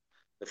 but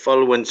the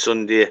following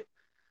Sunday,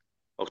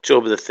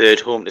 October the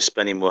 3rd, home to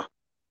Spennymoor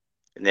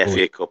in the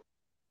FA Cup.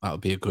 That'll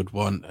be a good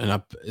one. And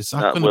that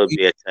will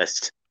be a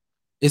test.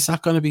 Is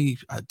that going to be?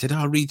 Did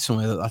I read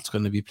somewhere that's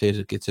going to be played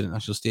at Gittin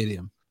International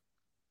Stadium?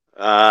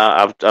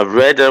 I've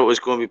read that it was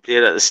going to be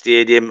played at the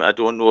stadium. I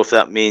don't know if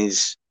that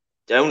means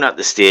down at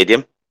the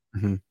stadium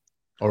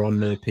or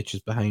on the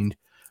pitches behind.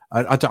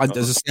 As I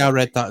say, I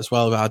read that as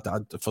well.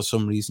 But for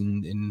some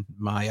reason, in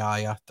my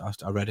eye,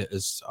 I read it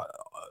as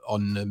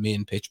on the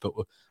main pitch. But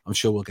I'm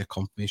sure we'll get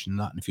confirmation of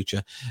that in the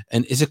future.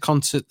 And is a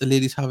concert the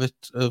ladies have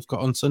got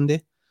on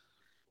Sunday?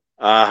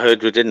 I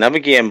heard we didn't have a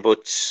game,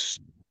 but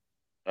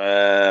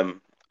I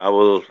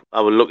will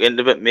look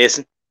into it,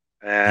 Mason.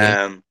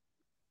 I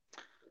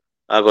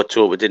got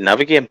told we didn't have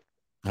a game.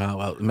 Oh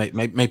well, it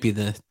might be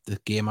the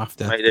game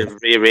after. Might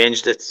have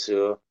rearranged it.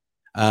 So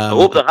I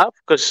hope they have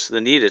because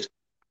they need it.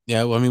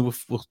 Yeah, well, I mean,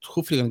 we're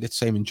hopefully going to get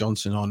Simon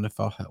Johnson on. If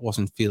I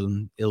wasn't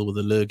feeling ill with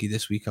a lurgy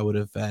this week, I would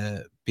have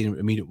been able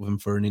to meet up with him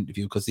for an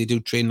interview because they do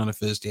train on a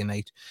Thursday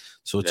night,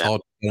 so it's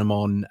hard to get him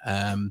on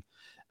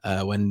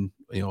when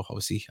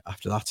obviously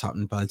after that's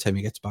happened. By the time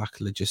he gets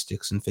back,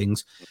 logistics and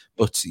things.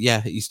 But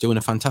yeah, he's doing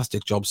a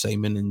fantastic job,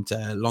 Simon, and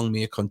long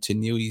may it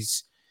continue. He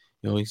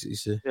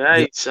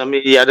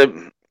had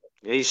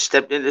He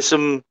stepped into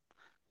some.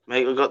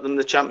 Michael got them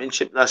the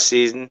championship last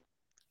season,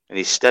 and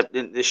he stepped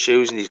into the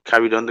shoes and he's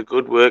carried on the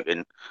good work.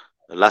 And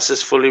the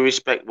lasses fully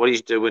respect what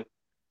he's doing.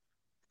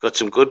 Got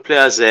some good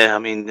players there. I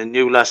mean, the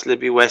new lass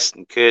Libby West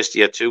and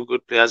Kirsty are two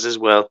good players as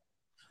well.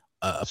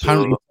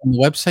 Apparently, on the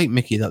website,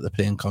 Mickey, that they're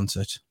playing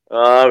concert.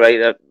 All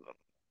right.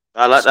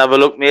 I'll have to have a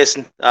look,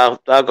 Mason. I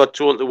got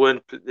told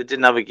they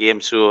didn't have a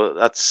game, so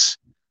that's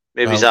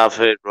maybe I've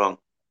heard wrong.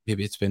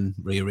 Maybe it's been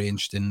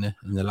rearranged in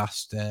the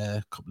last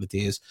couple of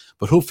days,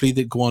 but hopefully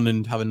they go on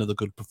and have another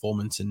good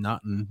performance in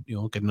that, and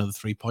get another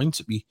 3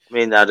 points. I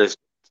mean, that is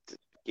the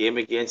game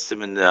against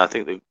them, and I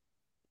think they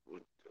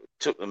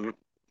took them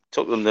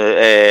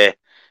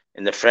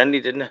in the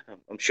friendly, didn't it?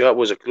 I'm sure it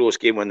was a close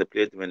game when they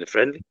played them in the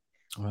friendly.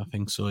 I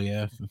think so,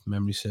 yeah, if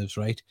memory serves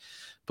right.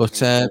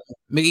 But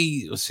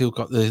Mickey, still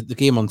got the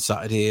game on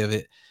Saturday of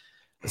it.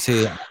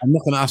 I'm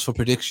not going to ask for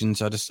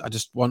predictions. I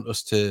just want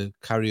us to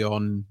carry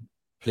on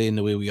playing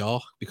the way we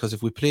are, because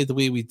if we play the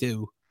way we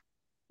do,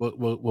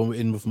 we're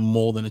in with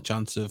more than a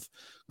chance of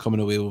coming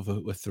away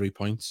with 3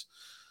 points.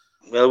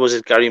 Well, was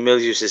it Gary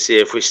Mills used to say,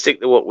 if we stick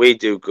to what we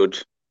do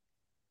good,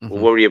 we'll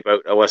worry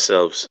about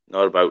ourselves,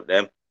 not about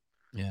them.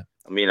 Yeah.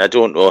 I mean, I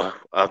don't know.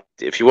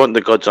 If you want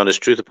the God's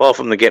honest truth, apart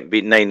from the getting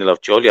beaten 9-0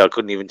 off Jolly, I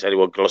couldn't even tell you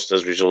what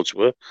Gloucester's results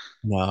were.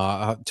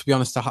 No, to be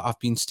honest, I've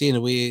been staying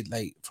away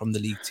from the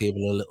league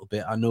table a little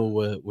bit. I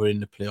know we're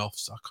in the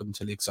playoffs. I couldn't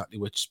tell you exactly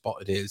which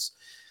spot it is.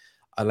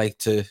 I like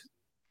to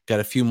get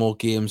a few more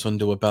games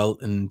under a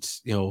belt and,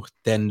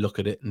 then look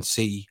at it and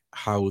see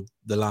how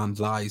the land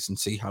lies and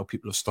see how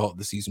people have started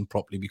the season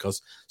properly,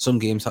 because some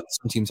teams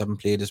haven't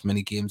played as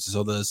many games as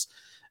others.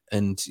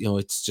 And,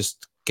 it's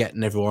just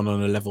getting everyone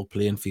on a level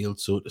playing field,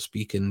 so to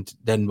speak, and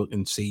then we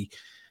can see,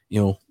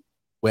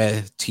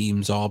 where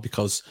teams are.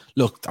 Because,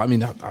 look, I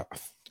mean, I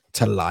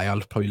tell a lie, I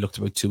probably looked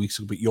about 2 weeks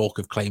ago, but York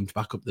have climbed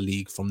back up the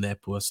league from their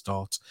poor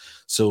start.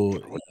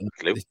 So,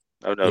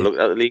 I've never looked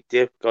at the league,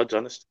 Dave, God's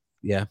honest.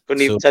 Yeah.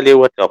 Couldn't even tell you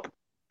what's up.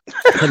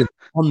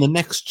 On the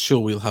next show,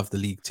 we'll have the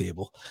league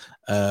table.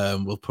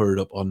 We'll put it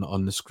up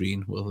on the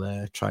screen.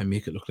 We'll try and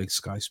make it look like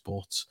Sky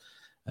Sports.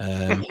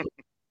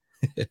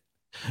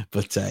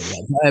 But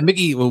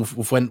Mickey,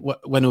 we've went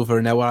over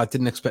an hour. I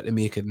didn't expect to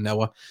make it an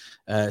hour.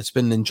 It's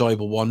been an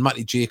enjoyable one.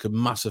 Matty Jacob,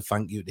 massive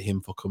thank you to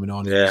him for coming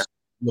on. Yeah.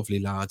 Lovely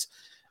lad.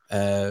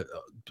 To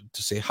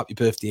say happy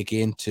birthday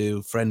again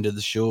to friend of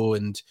the show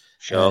and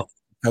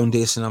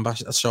Foundation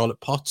Ambassador Charlotte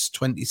Potts,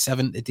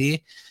 27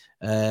 today.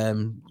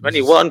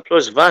 21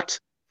 plus VAT.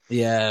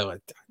 Yeah.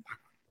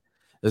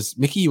 As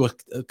Mickey,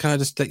 can I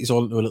just let you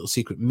all into a little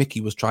secret?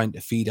 Mickey was trying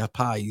to feed her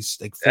pies.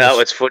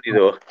 It's funny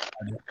though,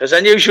 because I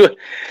knew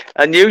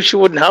she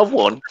wouldn't have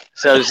one.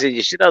 So I said,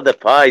 you should have the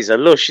pies. Are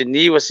lush, and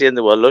you were saying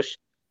they were lush.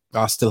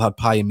 I still had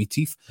pie in my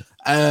teeth.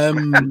 I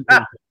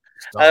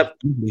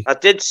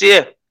did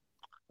say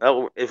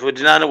if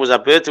Udinana was her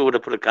birthday, would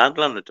have put a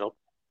candle on the top.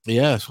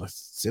 Yeah,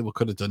 we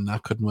could have done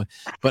that, couldn't we?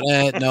 But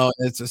no,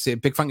 it's a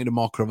big thank you to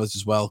Mark Rivers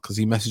as well, because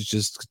he messaged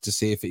us to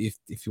say if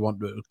you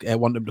want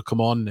him to come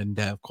on, and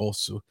of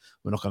course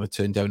we're not going to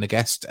turn down a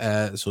guest.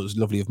 So it's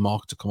lovely of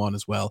Mark to come on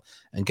as well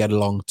and get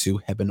along to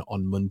Hebburn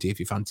on Monday if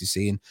you fancy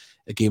seeing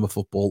a game of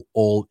football,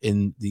 all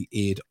in the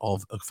aid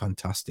of a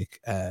fantastic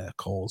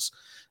cause.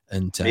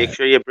 And make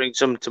sure you bring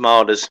some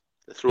tomatoes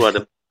to throw at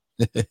them.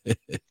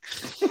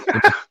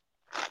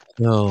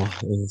 No,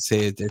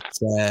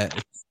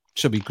 it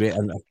should be great,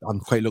 and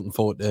I'm quite looking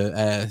forward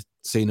to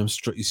seeing him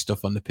strut his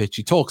stuff on the pitch.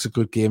 He talks a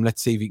good game.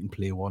 Let's see if he can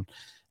play one.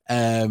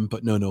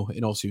 But no,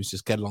 in all seriousness,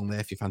 just get along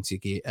there if you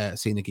fancy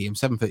seeing a game.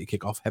 7:30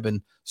 kickoff,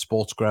 Hebburn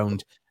Sports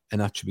Ground,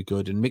 and that should be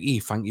good. And Mickey,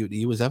 thank you to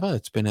you as ever.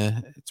 It's been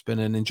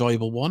an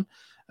enjoyable one,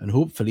 and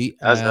hopefully,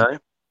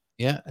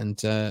 and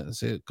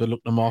so good luck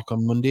to Mark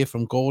on Monday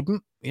from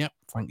Gordon. Yeah,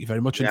 thank you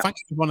very much, and thank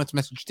you for everyone that's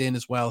messaged in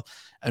as well.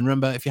 And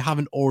remember, if you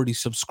haven't already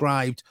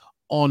subscribed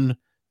on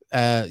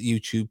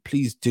YouTube,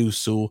 please do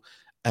so.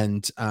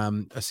 And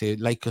I say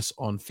like us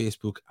on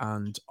Facebook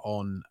and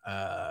on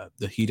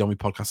the Heed On Me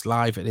Podcast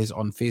Live. It is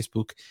on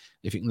Facebook.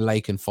 If you can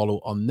like and follow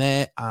on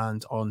there,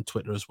 and on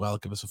Twitter as well,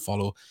 give us a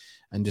follow,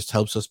 and just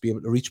helps us be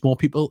able to reach more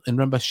people. And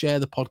remember, share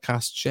the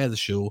podcast, share the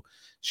show,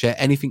 share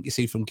anything you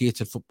see from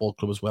Gateshead Football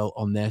Club as well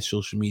on their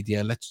social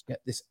media. Let's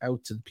get this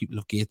out to the people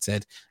of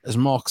Gateshead. As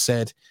Mark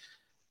said,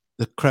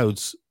 the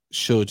crowds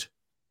should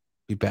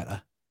be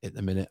better at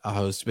the minute. I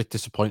was a bit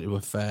disappointed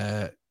with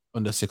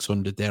under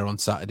 600 there on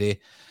Saturday,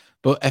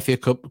 but FA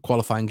Cup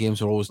qualifying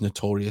games are always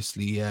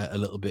notoriously a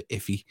little bit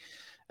iffy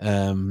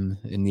in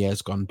the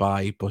years gone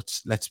by. But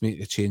let's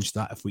make a change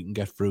that if we can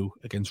get through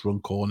against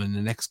Runcorn in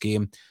the next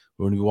game.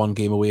 We're only one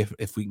game away,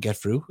 if we can get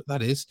through,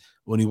 that is.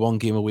 We're only one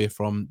game away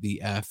from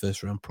the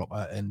first round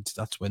proper, and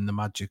that's when the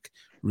magic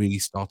really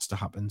starts to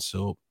happen.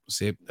 So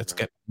let's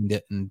get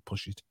it and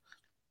push it.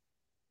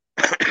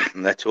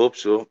 Let's hope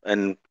so.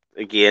 And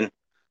again,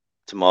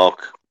 to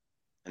Mark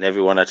and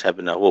everyone at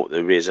Hebburn, I hope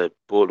they raise a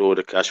boatload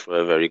of cash for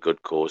a very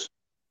good cause.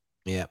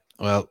 Yeah,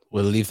 well,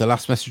 we'll leave the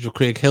last message with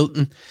Craig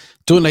Hilton.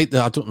 Don't like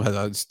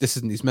this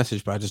isn't his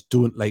message, but I just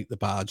don't like the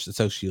badge, the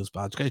South Shields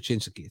badge. Got to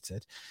change the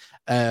Gateshead.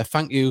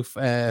 Thank you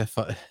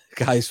for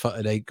guys, for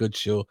today. Good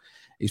show.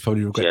 He's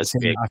probably regretting Cheers,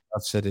 saying Vic. that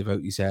I've said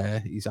about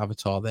his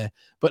avatar there.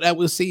 But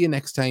we'll see you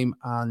next time.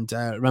 And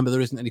remember,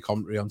 there isn't any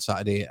commentary on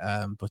Saturday,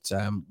 but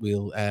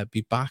we'll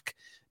be back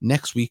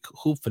next week,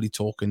 hopefully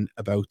talking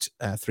about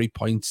 3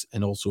 points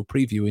and also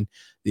previewing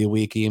the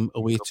away game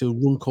away to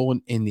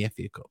Runcorn in the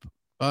FA Cup.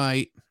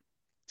 Bye.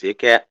 Take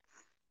care.